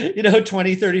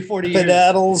 20, 30, 40 years.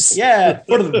 Pedals. Yeah.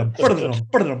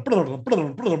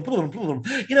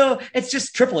 It's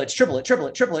just triplet.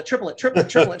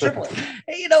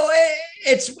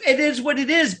 It is what it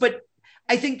is. But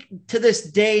I think to this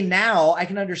day now, I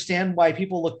can understand why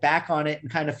people look back on it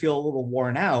and kind of feel a little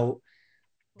worn out.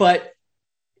 But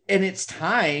in its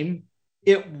time,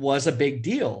 it was a big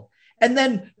deal. And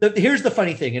then here's the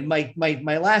funny thing. And my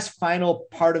last final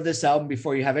part of this album,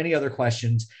 before you have any other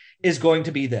questions, is going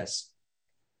to be this.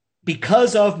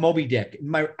 Because of Moby Dick,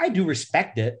 I do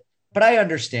respect it, but I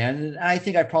understand. And I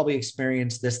think I probably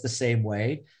experienced this the same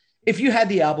way. If you had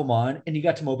the album on and you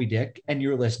got to Moby Dick and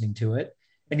you're listening to it,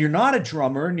 and you're not a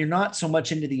drummer and you're not so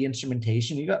much into the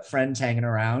instrumentation, you got friends hanging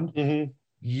around,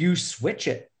 you switch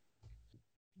it.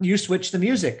 You switch the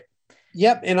music.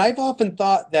 Yep. And I've often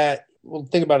thought that, well,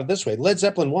 think about it this way. Led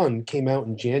Zeppelin I came out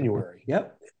in January.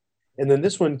 Yep. And then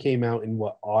this one came out in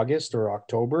August or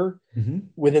October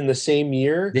within the same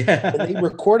year. Yeah. And they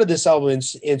recorded this album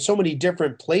in so many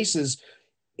different places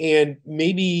and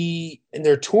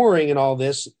they're touring and all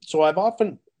this. So I've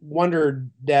often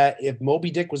wondered that if Moby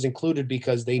Dick was included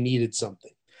because they needed something.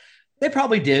 They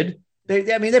probably did.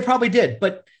 They probably did.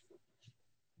 But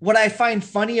what I find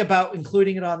funny about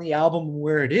including it on the album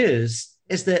where it is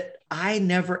that I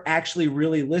never actually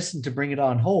really listened to Bring It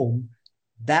On Home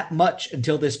that much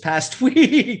until this past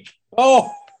week.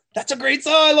 Oh, that's a great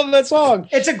song. I love that song.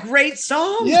 It's a great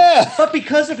song. Yeah. But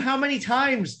because of how many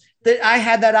times that I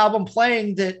had that album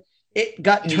playing that it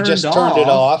got turned it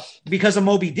off because of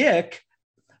Moby Dick,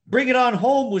 Bring It On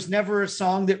Home was never a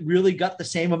song that really got the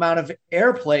same amount of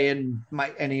airplay in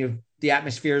any of the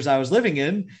atmospheres I was living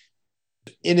in.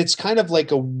 And it's kind of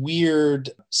like a weird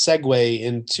segue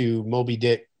into Moby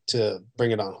Dick to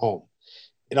Bring It On Home.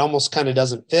 It almost kind of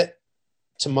doesn't fit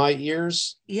to my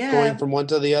ears, going from one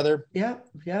to the other. Yeah.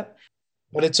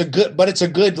 But it's a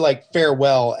good like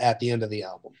farewell at the end of the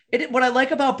album. What I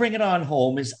like about Bring It On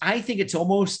Home is I think it's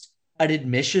almost an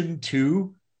admission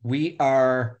to we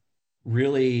are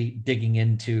really digging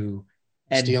into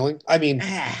and stealing. I mean,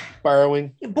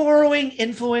 borrowing,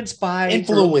 influenced by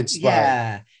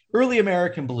early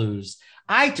American blues.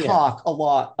 I talk a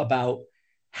lot about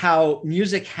how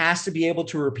music has to be able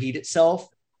to repeat itself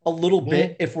a little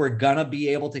bit if we're gonna be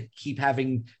able to keep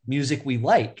having music we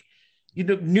like.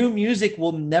 New music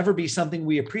will never be something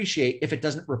we appreciate if it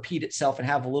doesn't repeat itself and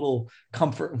have a little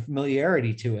comfort and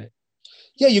familiarity to it.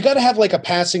 Yeah, you got to have like a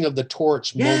passing of the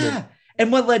torch moment.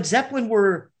 And what Led Zeppelin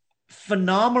were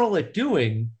phenomenal at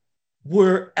doing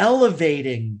were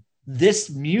elevating this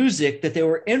music that they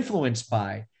were influenced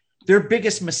by. Their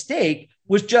biggest mistake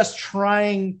was just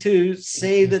trying to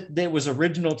say that it was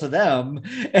original to them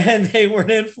and they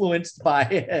weren't influenced by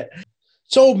it.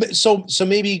 So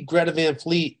maybe Greta Van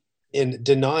Fleet, in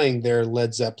denying their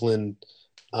Led Zeppelin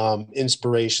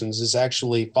inspirations, is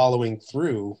actually following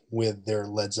through with their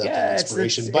Led Zeppelin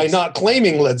inspiration by not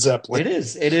claiming Led Zeppelin. It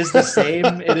is the same.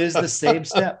 It is the same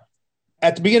step.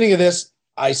 At the beginning of this,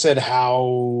 I said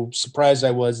how surprised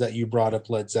I was that you brought up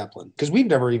Led Zeppelin, because we've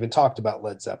never even talked about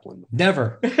Led Zeppelin.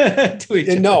 Never. To each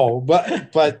other. No,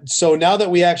 but so now that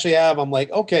we actually have, I'm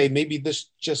like, okay, maybe this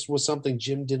just was something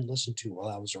Jim didn't listen to while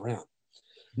I was around.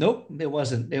 Nope, it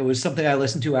wasn't. It was something I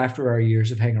listened to after our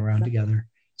years of hanging around together.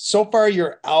 So far,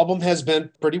 your album has been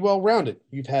pretty well rounded.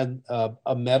 You've had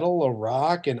a metal, a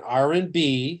rock, an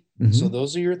R&B. So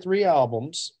those are your 3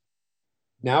 albums.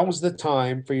 Now is the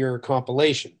time for your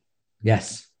compilation.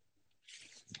 Yes.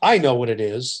 I know what it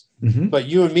is, but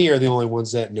you and me are the only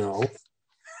ones that know.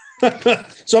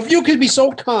 So if you could be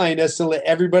so kind as to let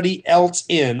everybody else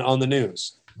in on the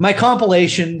news. My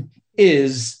compilation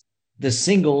is the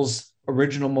Singles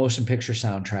original motion picture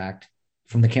soundtrack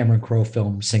from the Cameron Crowe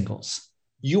film Singles.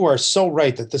 You are so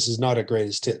right that this is not a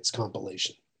greatest hits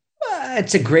compilation.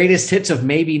 It's a greatest hits of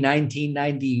maybe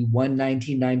 1991,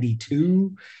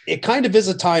 1992. It kind of is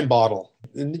a time bottle.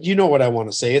 You know what I want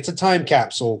to say. It's a time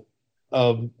capsule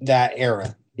of that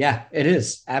era. Yeah, it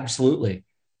is. Absolutely.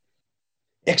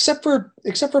 Except for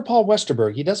Paul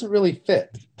Westerberg. He doesn't really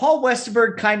fit. Paul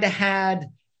Westerberg kind of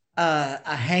had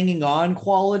a hanging on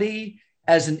quality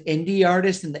as an indie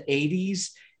artist in the 80s.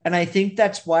 And I think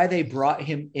that's why they brought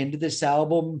him into this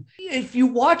album. If you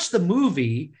watch the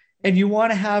movie and you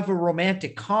want to have a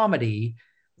romantic comedy,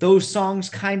 those songs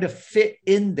kind of fit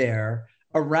in there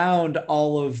around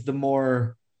all of the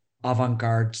more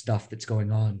avant-garde stuff that's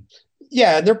going on.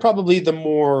 Yeah, they're probably the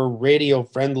more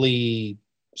radio-friendly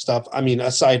stuff. I mean,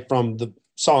 aside from the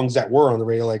songs that were on the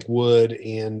radio, like Wood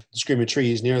and Screaming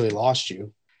Trees, Nearly Lost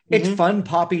You. It's fun,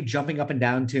 poppy, jumping up and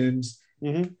down tunes.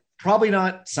 Mm-hmm. Probably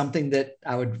not something that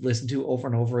I would listen to over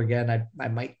and over again. I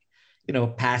might,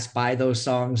 pass by those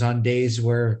songs on days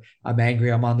where I'm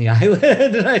angry I'm on the island.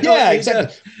 And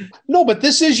exactly. No, but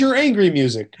this is your angry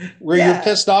music where you're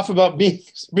pissed off about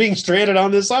being stranded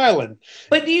on this island.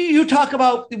 But you talk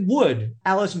about Wood,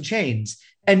 Alice in Chains.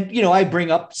 And, I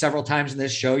bring up several times in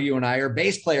this show, you and I are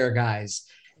bass player guys.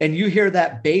 And you hear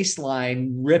that bass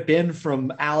line rip in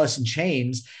from Alice in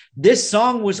Chains. This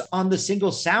song was on the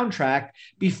single soundtrack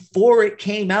before it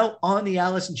came out on the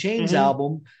Alice in Chains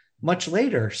album much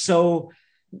later. So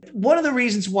one of the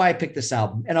reasons why I picked this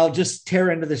album, and I'll just tear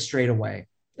into this straight away,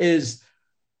 is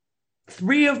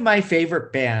 3 of my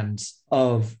favorite bands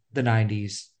of the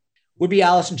 90s would be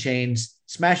Alice in Chains,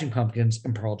 Smashing Pumpkins,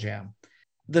 and Pearl Jam.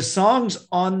 The songs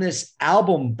on this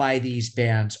album by these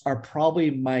bands are probably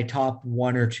my top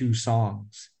 1 or 2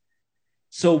 songs.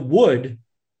 So Would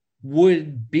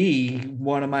be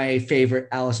one of my favorite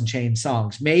Alice in Chains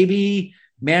songs. Maybe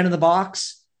Man in the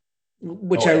Box,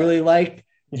 which I really like,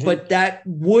 but that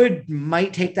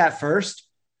might take that first.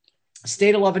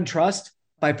 State of Love and Trust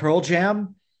by Pearl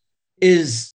Jam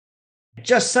is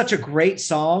just such a great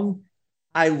song.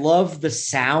 I love the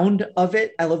sound of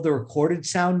it. I love the recorded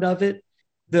sound of it.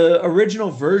 The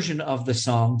original version of the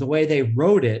song, the way they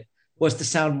wrote it, was to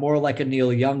sound more like a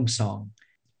Neil Young song.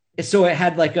 So it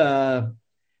had like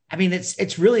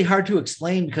it's really hard to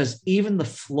explain because even the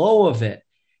flow of it,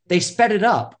 they sped it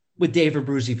up with Dave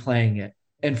Abruzzi playing it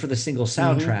and for the single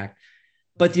soundtrack.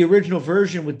 But the original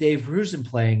version with Dave Abruzzi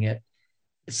playing it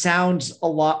sounds a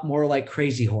lot more like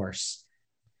Crazy Horse.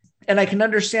 And I can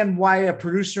understand why a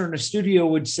producer in a studio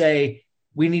would say,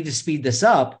 we need to speed this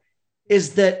up,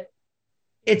 is that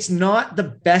it's not the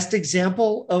best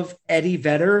example of Eddie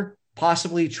Vedder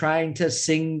possibly trying to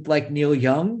sing like Neil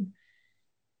Young,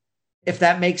 if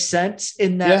that makes sense,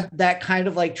 in that kind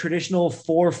of like traditional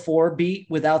 4/4 beat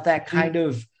without that kind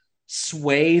of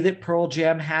sway that Pearl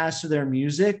Jam has to their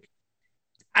music.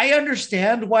 I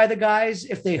understand why the guys,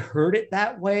 if they heard it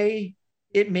that way,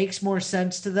 it makes more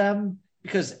sense to them,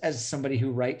 because as somebody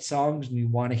who writes songs and you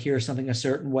want to hear something a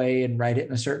certain way and write it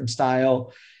in a certain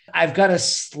style, I've got to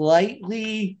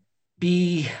slightly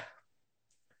be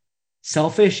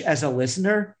selfish as a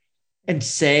listener and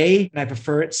say, and I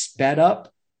prefer it sped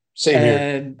up. Same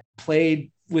and here.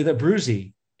 Played with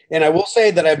Abruzzi. And I will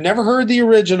say that I've never heard the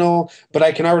original, but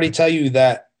I can already tell you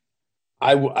that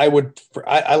I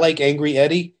like Angry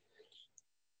Eddie,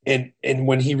 and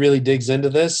when he really digs into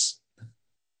this,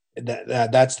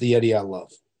 that's the Eddie I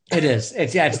love. It is.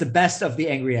 It's the best of the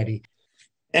Angry Eddie.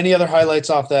 Any other highlights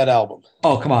off that album?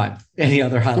 Oh, come on! Any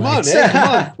other highlights? Come on, man!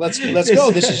 Come on! Let's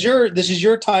go. This is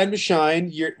your time to shine.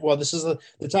 This is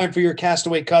the time for your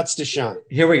Castaway cuts to shine.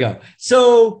 Here we go.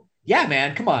 So. Yeah,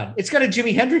 man, come on. It's got a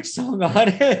Jimi Hendrix song on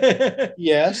it.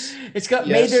 Yes. It's got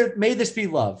May This Be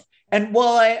Love. And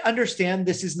while I understand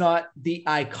this is not the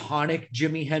iconic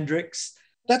Jimi Hendrix.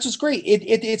 That's what's great.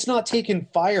 It's not taking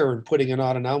fire and putting it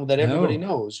on an album that everybody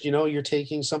knows. You're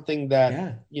taking something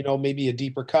that, maybe a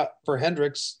deeper cut for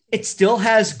Hendrix. It still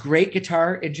has great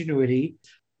guitar ingenuity.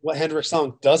 What Hendrix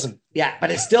song doesn't? Yeah,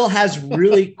 but it still has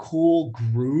really cool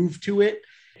groove to it.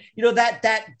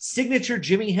 That signature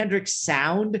Jimi Hendrix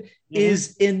sound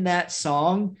is in that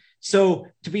song. So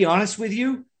to be honest with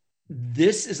you,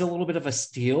 this is a little bit of a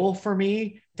steal for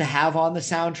me to have on the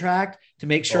soundtrack to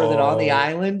make sure that on the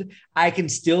island, I can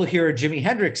still hear a Jimi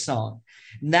Hendrix song.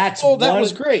 And that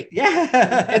was great.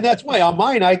 Yeah. And that's why on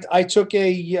mine, I took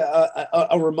a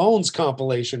Ramones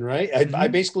compilation, right? I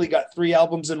basically got 3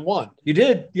 albums in one. You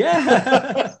did.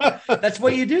 Yeah. That's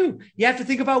what you do. You have to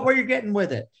think about where you're getting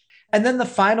with it. And then the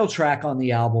final track on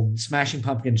the album, Smashing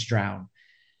Pumpkins' Drown.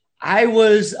 I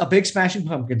was a big Smashing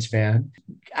Pumpkins fan.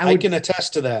 I can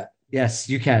attest to that. Yes,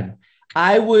 you can.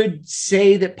 I would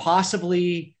say that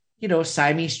possibly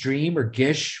Siamese Dream or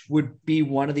Gish would be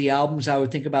one of the albums I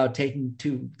would think about taking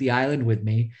to the island with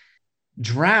me.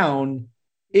 Drown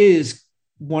is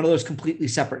one of those completely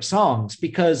separate songs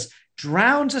because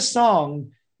Drown's a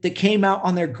song that came out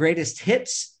on their greatest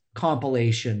hits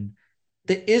compilation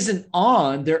that isn't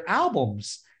on their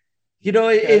albums. It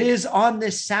is on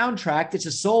this soundtrack. It's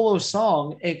a solo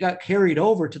song. It got carried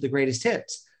over to the greatest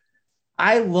hits.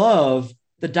 I love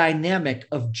the dynamic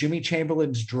of Jimmy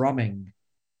Chamberlin's drumming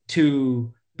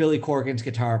to Billy Corgan's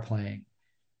guitar playing.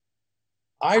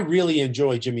 I really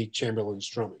enjoy Jimmy Chamberlin's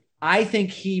drumming. I think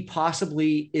he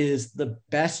possibly is the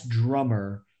best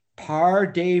drummer, par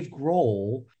Dave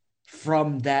Grohl,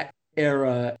 from that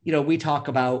era. We talk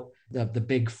about the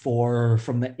big four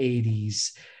from the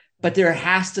 80s, but there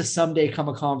has to someday come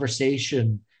a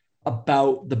conversation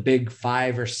about the big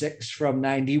 5 or 6 from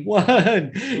 91,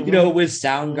 with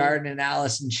Soundgarden and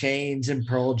Alice in Chains and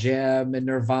Pearl Jam and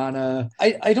Nirvana.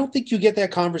 I don't think you get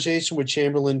that conversation with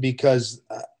Chamberlain because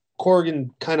Corgan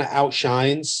kind of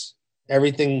outshines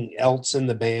everything else in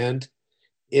the band.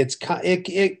 It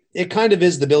kind of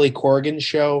is the Billy Corgan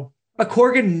show. But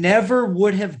Corgan never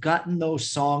would have gotten those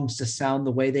songs to sound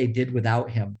the way they did without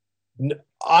him.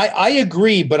 I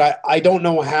agree, but I don't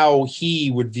know how he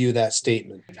would view that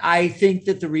statement. I think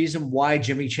that the reason why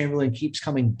Jimmy Chamberlin keeps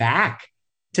coming back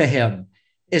to him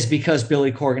is because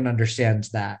Billy Corgan understands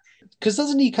that. Because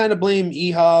doesn't he kind of blame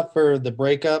Eha for the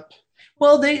breakup?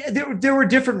 Well, there were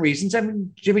different reasons. I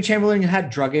mean, Jimmy Chamberlin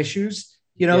had drug issues.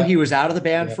 He was out of the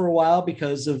band for a while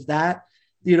because of that.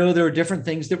 There were different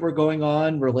things that were going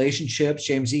on, relationships,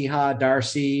 James Eha,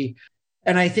 Darcy.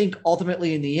 And I think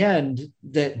ultimately in the end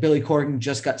that Billy Corgan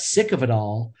just got sick of it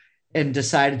all and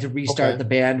decided to restart the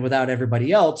band without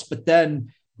everybody else. But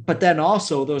then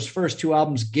also those first 2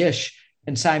 albums, Gish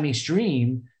and Siamese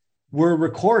Dream, were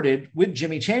recorded with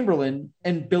Jimmy Chamberlin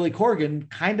and Billy Corgan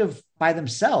kind of by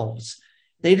themselves.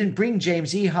 They didn't bring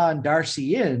James Eha and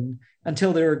Darcy in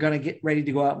until they were going to get ready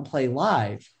to go out and play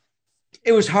live.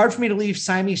 It was hard for me to leave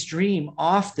Siamese Dream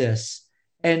off this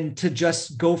and to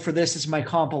just go for this as my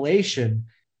compilation.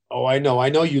 Oh, I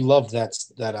know you love that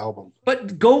album.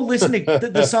 But go listen to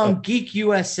the song Geek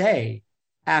USA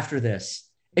after this.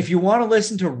 If you want to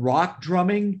listen to rock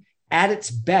drumming at its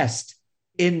best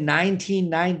in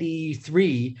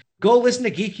 1993, go listen to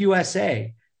Geek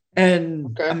USA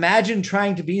and imagine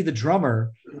trying to be the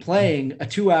drummer playing a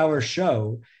 2-hour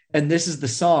show. And this is the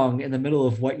song in the middle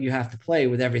of what you have to play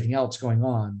with everything else going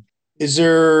on. Is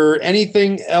there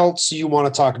anything else you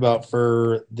want to talk about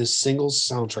for this singles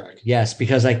soundtrack? Yes,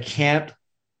 because I can't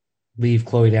leave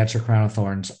Chloe Dancer Crown of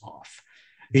Thorns off,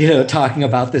 talking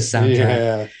about this soundtrack.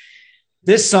 Yeah.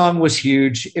 This song was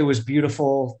huge. It was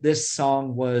beautiful. This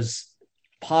song was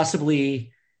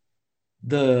possibly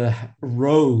the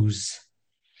rose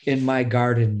in my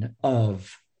garden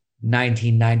of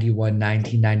 1991,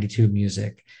 1992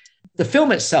 music. The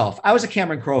film itself, I was a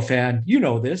Cameron Crowe fan. You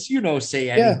know this. Say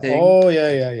Anything. Yeah. Oh,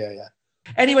 yeah.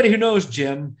 Anybody who knows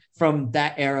Jim from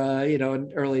that era,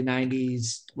 in early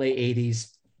 90s, late 80s,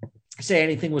 Say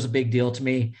Anything was a big deal to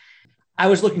me. I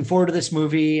was looking forward to this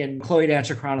movie, and Chloe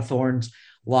Dancer Crown of Thorns,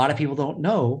 a lot of people don't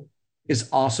know, is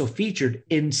also featured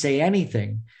in Say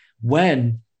Anything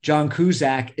when John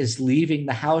Cusack is leaving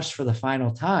the house for the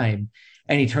final time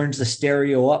and he turns the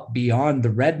stereo up beyond the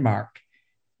red mark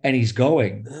and he's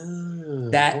going.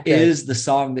 That is the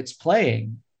song that's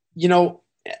playing.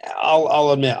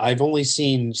 I'll admit, I've only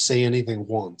seen Say Anything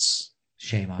once.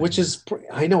 Shame on which you. is,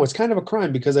 I know it's kind of a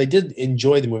crime because I did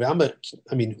enjoy the movie.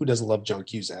 Who doesn't love John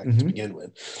Cusack to begin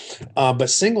with? But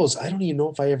singles, I don't even know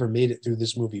if I ever made it through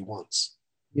this movie once.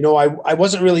 I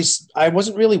wasn't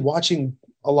really watching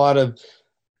a lot of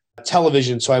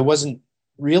television, so I wasn't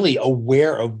really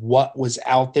aware of what was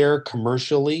out there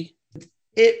commercially.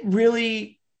 It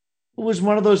really was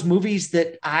one of those movies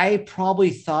that I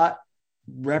probably thought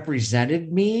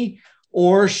represented me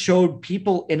or showed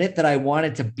people in it that I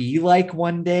wanted to be like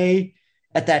one day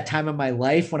at that time of my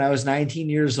life when I was 19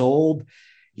 years old.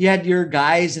 You had your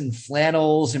guys in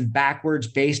flannels and backwards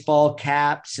baseball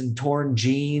caps and torn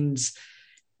jeans.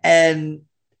 And,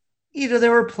 they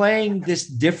were playing this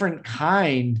different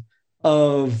kind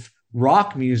of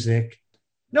rock music.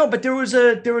 No, but there was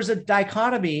a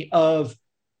dichotomy of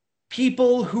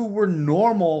people who were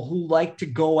normal, who liked to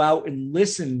go out and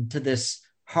listen to this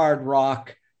hard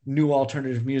rock, new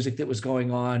alternative music that was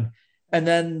going on. And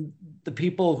then the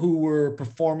people who were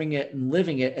performing it and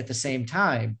living it at the same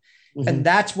time. Mm-hmm. And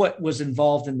that's what was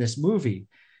involved in this movie.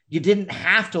 You didn't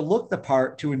have to look the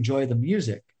part to enjoy the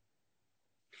music.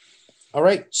 All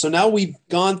right. So now we've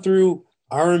gone through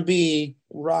R&B,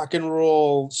 rock and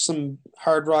roll, some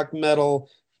hard rock metal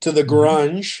to the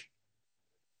grunge.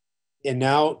 And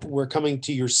now we're coming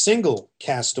to your single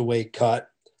Castaway cut,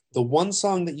 the one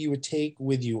song that you would take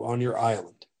with you on your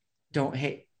island. Don't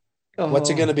hate. What's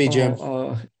it going to be, Jim?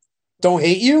 Oh. Don't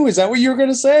hate you? Is that what you were going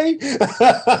to say?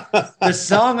 The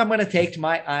song I'm going to take to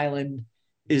my island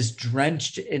is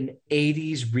drenched in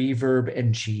 80s reverb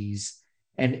and cheese.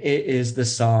 And it is the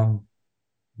song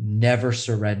Never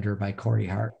Surrender by Corey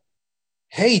Hart.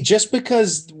 Hey, just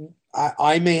because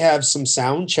I may have some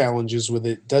sound challenges with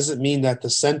it doesn't mean that the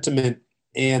sentiment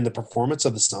and the performance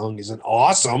of the song isn't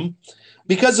awesome,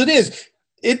 because it is.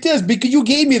 It does, because you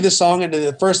gave me the song and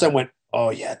at first I went, oh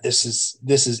yeah, this is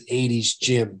 80s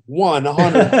Jim,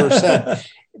 100%.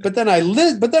 but then I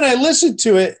listened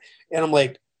to it and I'm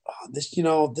like, oh,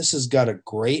 this has got a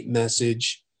great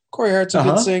message. Corey Hart's a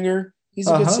good singer. He's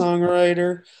a good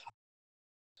songwriter.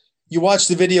 You watch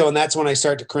the video and that's when I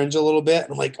start to cringe a little bit.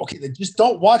 I'm like, okay, then just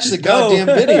don't watch the goddamn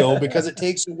video, because it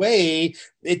takes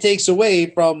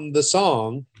away from the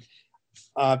song.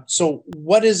 So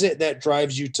what is it that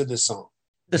drives you to the song?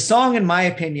 The song, in my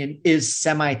opinion, is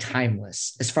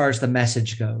semi-timeless as far as the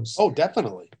message goes. Oh,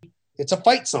 definitely. It's a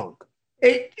fight song.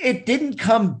 It didn't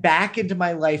come back into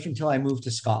my life until I moved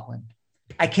to Scotland.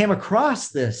 I came across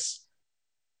this,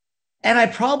 and I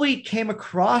probably came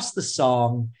across the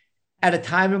song at a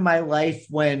time in my life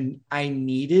when I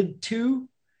needed to.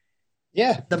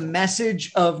 Yeah. The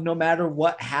message of no matter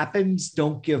what happens,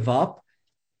 don't give up.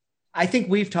 I think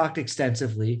we've talked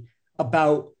extensively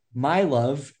about my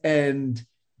love and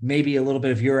maybe a little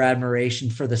bit of your admiration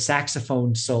for the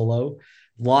saxophone solo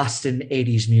lost in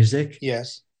 80s music.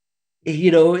 Yes.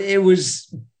 It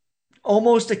was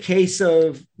almost a case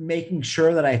of making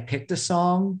sure that I picked a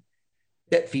song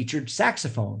that featured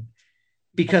saxophone,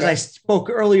 because I spoke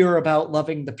earlier about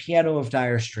loving the piano of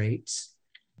Dire Straits.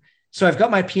 So I've got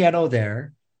my piano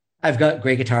there. I've got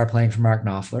great guitar playing from Mark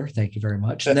Knopfler. Thank you very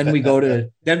much. And then we go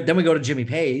to then we go to Jimmy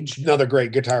Page, another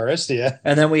great guitarist. Yeah.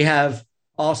 And then we have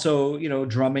also,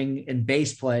 drumming and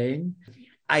bass playing.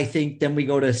 I think then we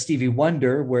go to Stevie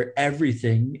Wonder, where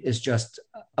everything is just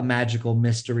a magical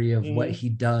mystery of what he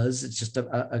does. It's just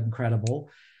incredible.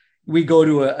 We go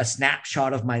to a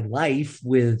snapshot of my life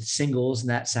with Singles and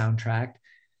that soundtrack.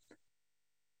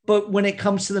 But when it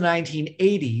comes to the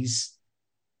 1980s,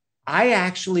 I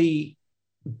actually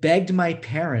begged my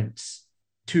parents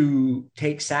to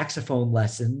take saxophone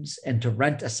lessons and to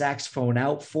rent a saxophone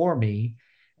out for me.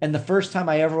 And the first time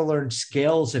I ever learned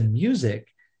scales and music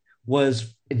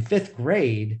was in 5th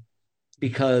grade,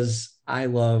 because I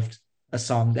loved a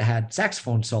song that had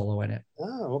saxophone solo in it.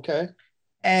 Oh, okay.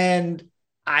 And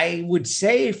I would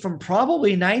say from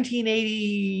probably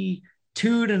 1982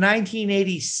 to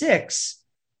 1986,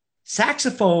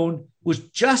 saxophone was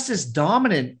just as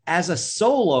dominant as a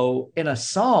solo in a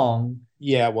song.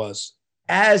 Yeah, it was.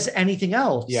 As anything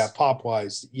else. Yeah,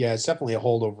 pop-wise. Yeah, it's definitely a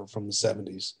holdover from the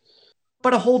 70s.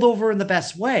 But a holdover in the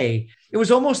best way. It was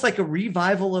almost like a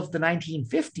revival of the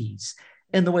 1950s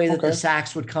in the way that the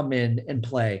sax would come in and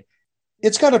play.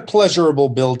 It's got a pleasurable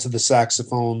build to the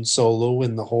saxophone solo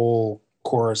and the whole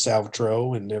chorus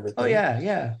outro and everything. Oh,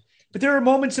 yeah. But there are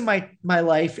moments in my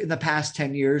life in the past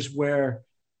 10 years where,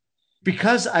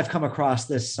 because I've come across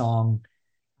this song,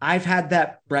 I've had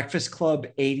that Breakfast Club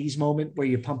 80s moment where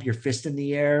you pump your fist in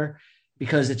the air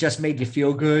because it just made you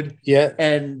feel good. Yeah.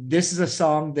 And this is a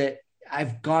song that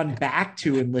I've gone back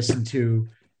to and listened to,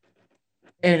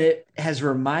 and it has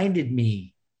reminded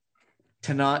me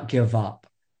to not give up,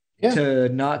 to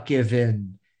not give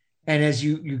in. And as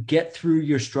you get through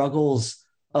your struggles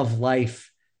of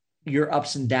life, your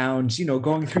ups and downs,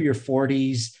 going through your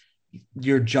 40s,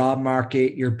 your job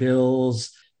market, your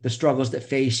bills, the struggles that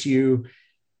face you,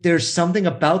 there's something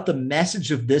about the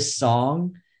message of this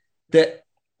song that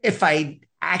if I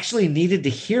actually needed to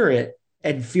hear it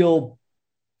and feel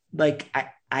like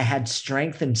I had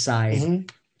strength inside,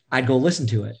 I'd go listen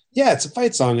to it. Yeah, it's a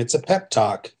fight song. It's a pep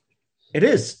talk. It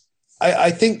is.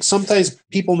 I think sometimes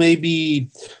people may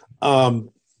be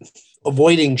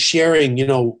avoiding sharing,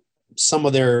 some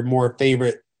of their more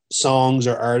favorite songs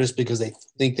or artists because they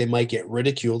think they might get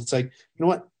ridiculed. It's like, you know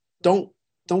what? Don't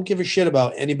give a shit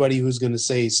about anybody who's going to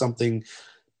say something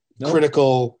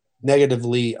critical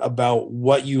negatively about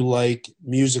what you like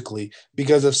musically,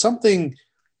 because if something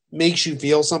makes you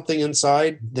feel something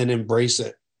inside, then embrace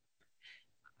it.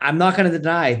 I'm not going to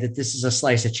deny that this is a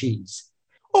slice of cheese.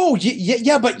 Oh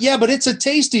yeah, but it's a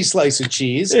tasty slice of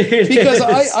cheese, because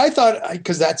I thought,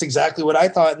 because that's exactly what I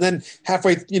thought. And then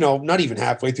halfway, not even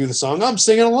halfway through the song, I'm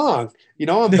singing along,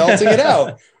 I'm belting it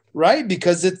out. Right.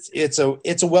 Because it's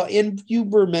a well, and you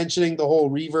were mentioning the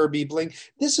whole reverby bling.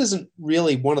 This isn't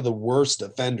really one of the worst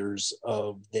offenders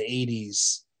of the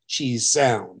 80s cheese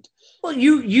sound. Well,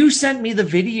 you sent me the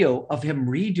video of him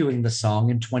redoing the song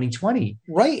in 2020.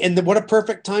 Right. And what a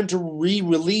perfect time to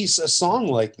re-release a song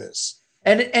like this.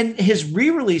 And his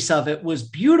re-release of it was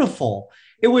beautiful.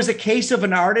 It was a case of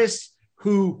an artist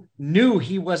who knew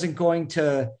he wasn't going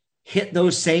to hit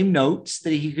those same notes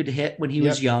that he could hit when he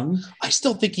was young. I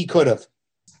still think he could have.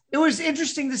 It was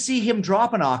interesting to see him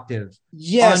drop an octave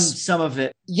on some of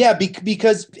it. Yeah,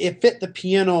 because it fit the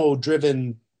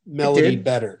piano-driven melody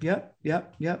better.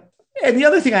 Yep. And the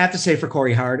other thing I have to say for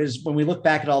Corey Hart is when we look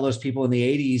back at all those people in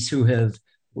the 80s who have,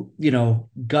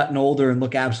 gotten older and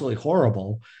look absolutely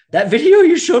horrible, that video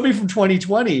you showed me from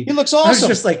 2020. He looks awesome. I was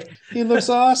just like, he looks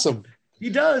awesome. He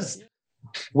does.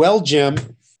 Well, Jim,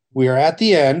 we are at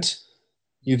the end.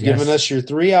 You've given us your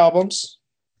 3 albums,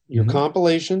 your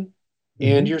compilation,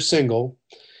 and your single.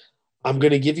 I'm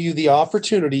going to give you the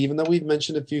opportunity, even though we've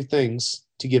mentioned a few things,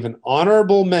 to give an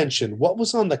honorable mention. What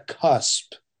was on the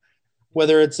cusp?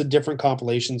 Whether it's a different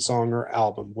compilation song or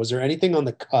album, was there anything on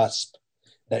the cusp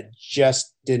that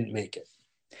just didn't make it?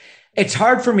 It's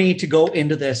hard for me to go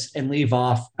into this and leave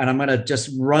off, and I'm going to just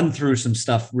run through some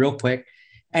stuff real quick.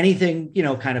 Anything,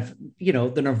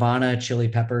 the Nirvana, Chili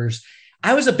Peppers.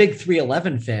 I was a big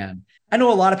 311 fan. I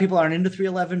know a lot of people aren't into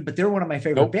 311, but they're one of my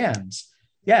favorite bands.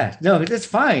 Yeah, no, that's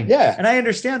fine. Yeah. And I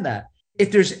understand that.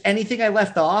 If there's anything I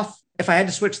left off, if I had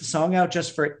to switch the song out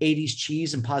just for 80s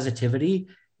cheese and positivity,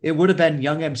 it would have been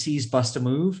Young MC's Bust a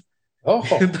Move. Oh,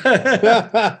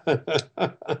 that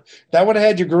would have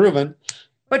had you grooving.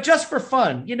 But just for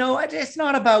fun, it's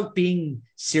not about being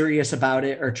serious about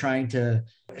it or trying to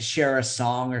share a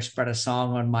song or spread a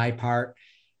song on my part.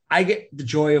 I get the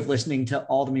joy of listening to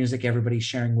all the music everybody's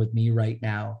sharing with me right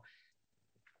now.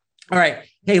 All right.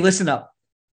 Hey, listen up.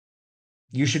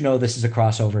 You should know this is a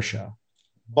crossover show.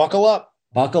 Buckle up.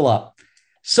 Buckle up.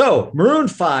 So Maroon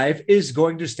 5 is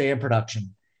going to stay in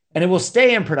production, and it will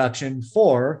stay in production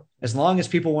for as long as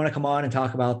people want to come on and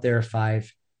talk about their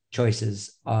 5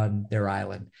 choices on their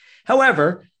island.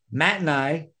 However, Matt and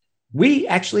I, we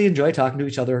actually enjoy talking to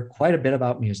each other quite a bit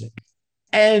about music.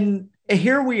 And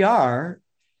here we are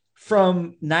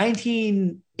from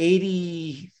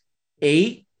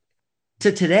 1988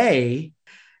 to today,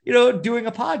 doing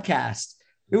a podcast.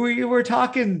 We were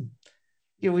talking,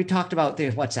 we talked about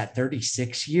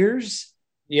 36 years?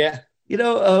 Yeah.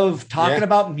 Of talking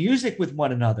about music with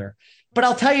one another. But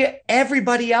I'll tell you,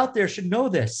 everybody out there should know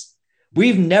this.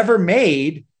 We've never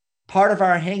made part of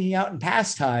our hanging out and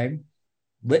pastime,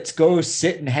 let's go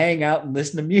sit and hang out and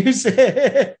listen to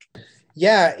music.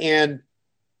 Yeah. And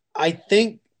I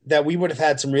think that we would have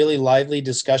had some really lively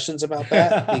discussions about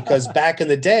that because back in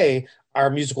the day, our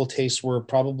musical tastes were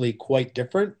probably quite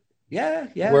different. Yeah.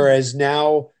 Whereas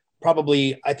now,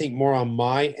 probably, I think more on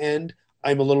my end,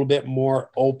 I'm a little bit more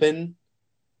open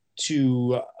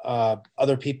to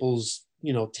other people's,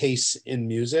 tastes in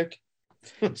music.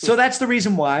 So that's the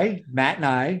reason why Matt and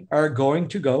I are going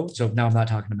to go. So now I'm not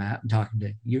talking to Matt, I'm talking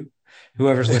to you,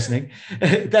 whoever's listening.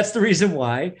 That's the reason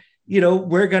why,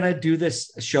 we're going to do this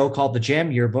show called the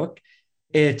Jam Yearbook.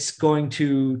 It's going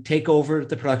to take over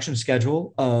the production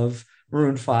schedule of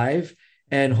Maroon 5.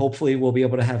 And hopefully we'll be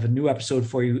able to have a new episode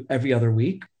for you every other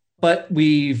week. But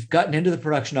we've gotten into the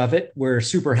production of it. We're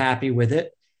super happy with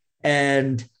it.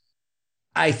 And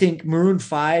I think Maroon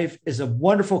 5 is a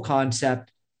wonderful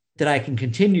concept that I can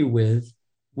continue with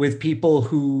people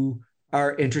who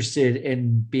are interested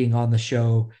in being on the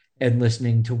show and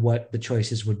listening to what the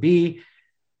choices would be.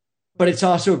 But it's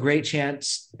also a great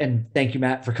chance. And thank you,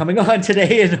 Matt, for coming on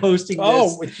today and hosting this.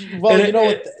 Oh,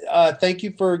 well, thank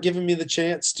you for giving me the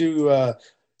chance to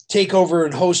take over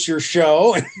and host your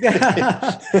show.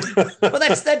 Well,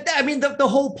 that's that. I mean, the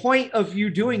whole point of you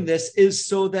doing this is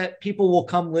so that people will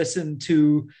come listen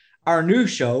to our new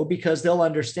show because they'll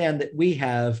understand that we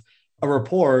have a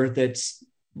rapport that's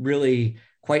really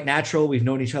quite natural. We've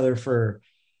known each other for,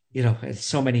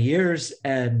 so many years.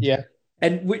 And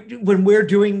when we're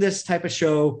doing this type of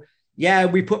show,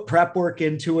 we put prep work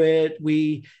into it.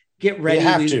 We get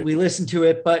ready. We listen to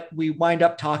it, but we wind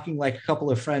up talking like a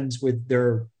couple of friends with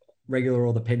their regular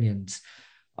old opinions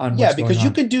on what's because going you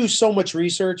on. can do so much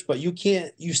research, but you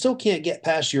still can't get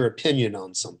past your opinion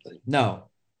on something. No.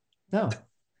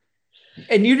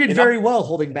 And you did very well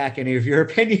holding back any of your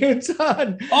opinions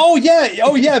on. Oh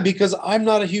yeah, because I'm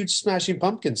not a huge Smashing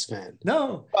Pumpkins fan.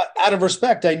 No. But out of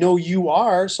respect, I know you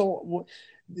are. So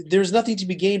there's nothing to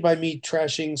be gained by me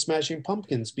trashing Smashing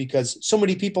Pumpkins because so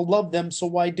many people love them. So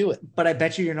why do it? But I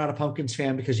bet you're not a Pumpkins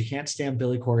fan because you can't stand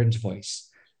Billy Corgan's voice.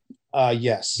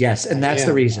 Yes. Yes, and that's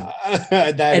the reason.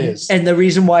 Is. And the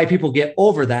reason why people get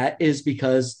over that is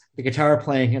because the guitar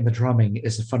playing and the drumming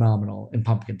is phenomenal in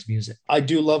Pumpkin's music. I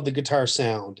do love the guitar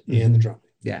sound and the drumming.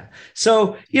 Yeah.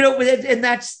 So, and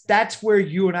that's where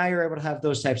you and I are able to have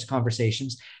those types of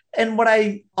conversations. And what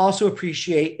I also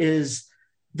appreciate is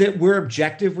that we're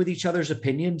objective with each other's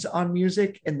opinions on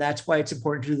music. And that's why it's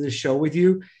important to do this show with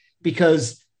you,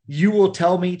 because you will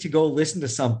tell me to go listen to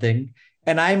something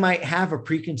and I might have a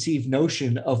preconceived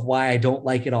notion of why I don't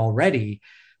like it already,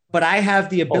 but I have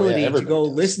the ability to go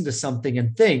listen to something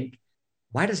and think,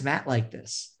 why does Matt like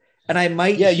this? And I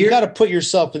might, you got to put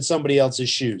yourself in somebody else's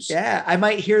shoes. Yeah. I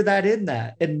might hear that in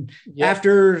that. And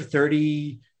after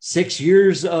 36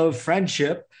 years of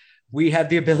friendship, we have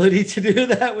the ability to do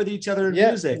that with each other in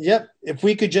music. Yep. If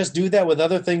we could just do that with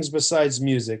other things besides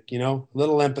music,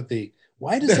 little empathy.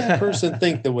 Why does that person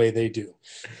think the way they do?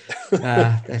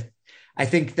 I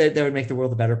think that would make the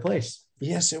world a better place.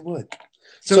 Yes, it would.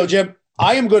 So Jim,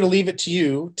 I am going to leave it to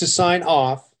you to sign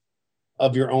off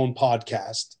of your own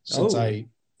podcast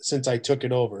since I took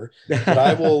it over. But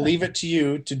I will leave it to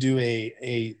you to do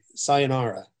a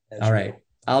sayonara. All right.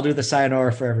 I'll do the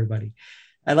sayonara for everybody.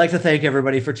 I'd like to thank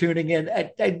everybody for tuning in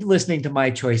and listening to my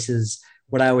choices,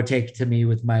 what I would take to me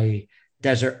with my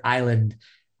desert island.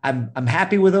 I'm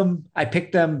happy with them. I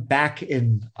picked them back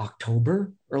in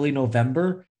October, early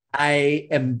November. I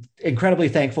am incredibly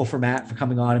thankful for Matt for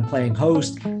coming on and playing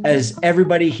host. As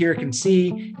everybody here can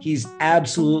see, he's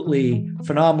absolutely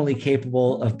phenomenally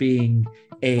capable of being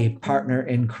a partner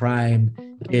in crime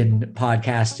in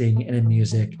podcasting and in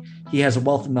music. He has a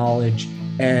wealth of knowledge,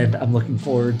 and I'm looking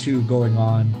forward to going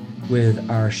on with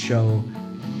our show,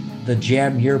 The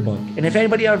Jam Yearbook. And if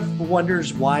anybody ever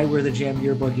wonders why we're The Jam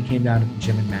Yearbook, it came down to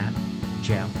Jim and Matt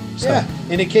Jam. So,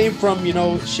 and it came from,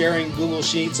 sharing Google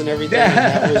Sheets and everything.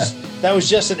 And that was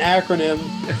just an acronym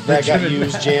that got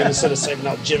used, Jam, instead of saying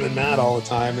out Jim and Matt all the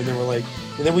time. And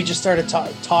then we just started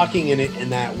talking in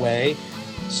that way.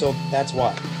 So that's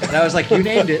why. And I was like, you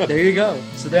named it. There you go.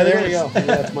 So there we go. Yeah,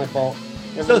 that's my fault.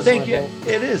 So thank you.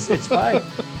 It is. It's fine.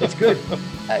 It's good.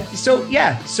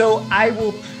 So I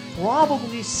will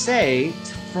probably say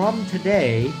from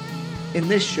today in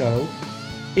this show,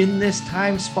 in this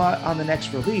time spot on the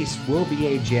next release, will be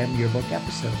a Jam Yearbook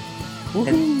episode.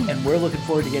 And we're looking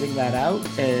forward to getting that out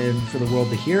and for the world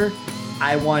to hear.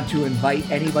 I want to invite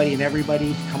anybody and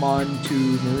everybody to come on to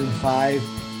Maroon 5,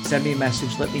 send me a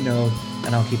message, let me know,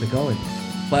 and I'll keep it going.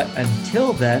 But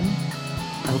until then,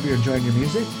 I hope you're enjoying your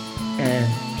music, and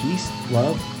peace,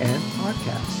 love, and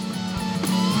podcasts.